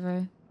ahead,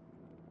 Ivo.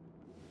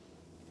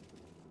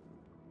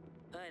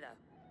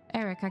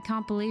 Eryk, I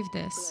can't believe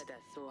this.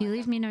 You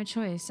leave me no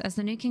choice. As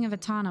the new king of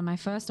Atana, my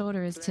first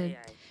order is to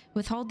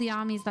withhold the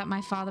armies that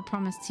my father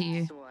promised to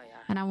you,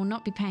 and I will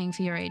not be paying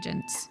for your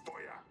agents.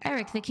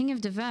 Eryk, the king of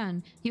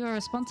Davern, you are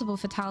responsible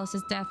for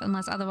Talus's death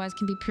unless otherwise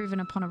can be proven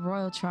upon a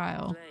royal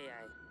trial.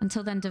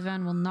 Until then,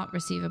 Davern will not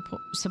receive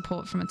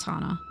support from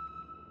Atana.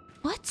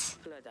 What?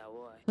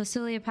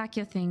 Lusulia, pack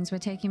your things. We're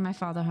taking my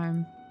father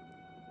home.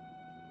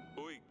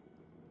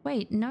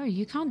 Wait, no,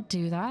 you can't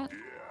do that.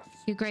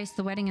 Your Grace,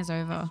 the wedding is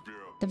over.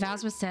 The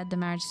vows were said, the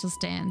marriage still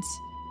stands.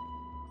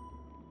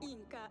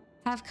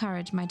 Have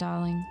courage, my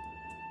darling.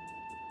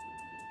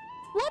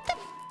 What the?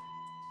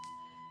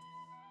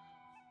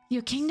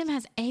 Your kingdom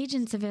has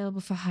agents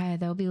available for hire.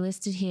 They'll be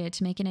listed here.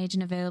 To make an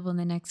agent available in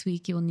the next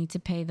week, you will need to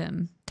pay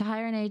them. To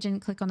hire an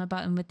agent, click on a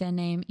button with their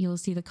name. You will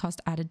see the cost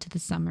added to the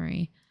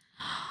summary.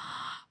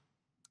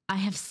 I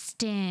have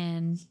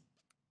Stan,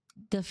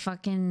 the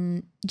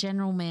fucking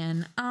general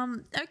man.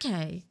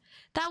 Okay.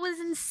 That was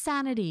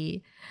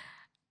insanity.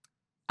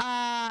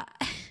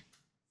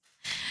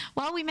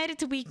 Well, we made it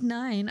to week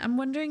 9. I'm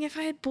wondering if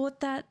I had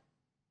bought that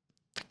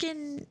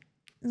freaking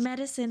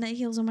medicine that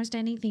heals almost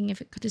anything, if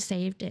it could have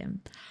saved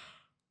him.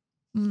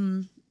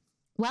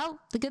 Well,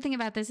 the good thing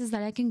about this is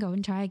that I can go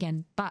and try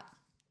again. But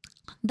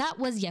that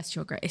was Yes,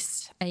 Your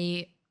Grace.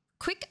 A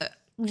quick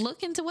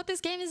look into what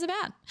this game is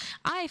about.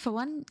 I, for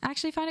one,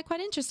 actually find it quite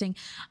interesting.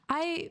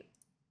 I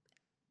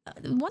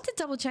want to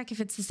double check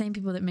if it's the same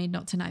people that made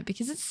Not Tonight,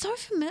 because it's so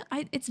familiar.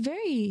 It's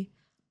very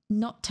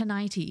Not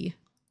Tonight-y.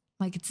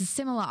 Like, it's a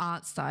similar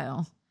art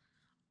style.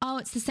 Oh,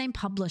 it's the same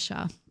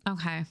publisher.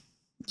 Okay.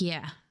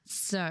 Yeah.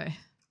 So,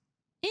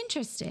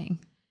 interesting.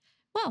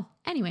 Well,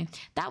 anyway,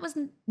 that was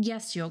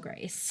Yes, Your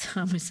Grace.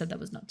 I almost said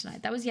that was Not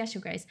Tonight. That was Yes,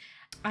 Your Grace.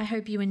 I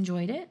hope you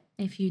enjoyed it.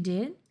 If you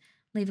did,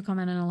 leave a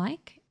comment and a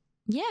like.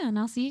 Yeah, and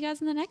I'll see you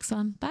guys in the next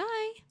one.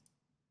 Bye.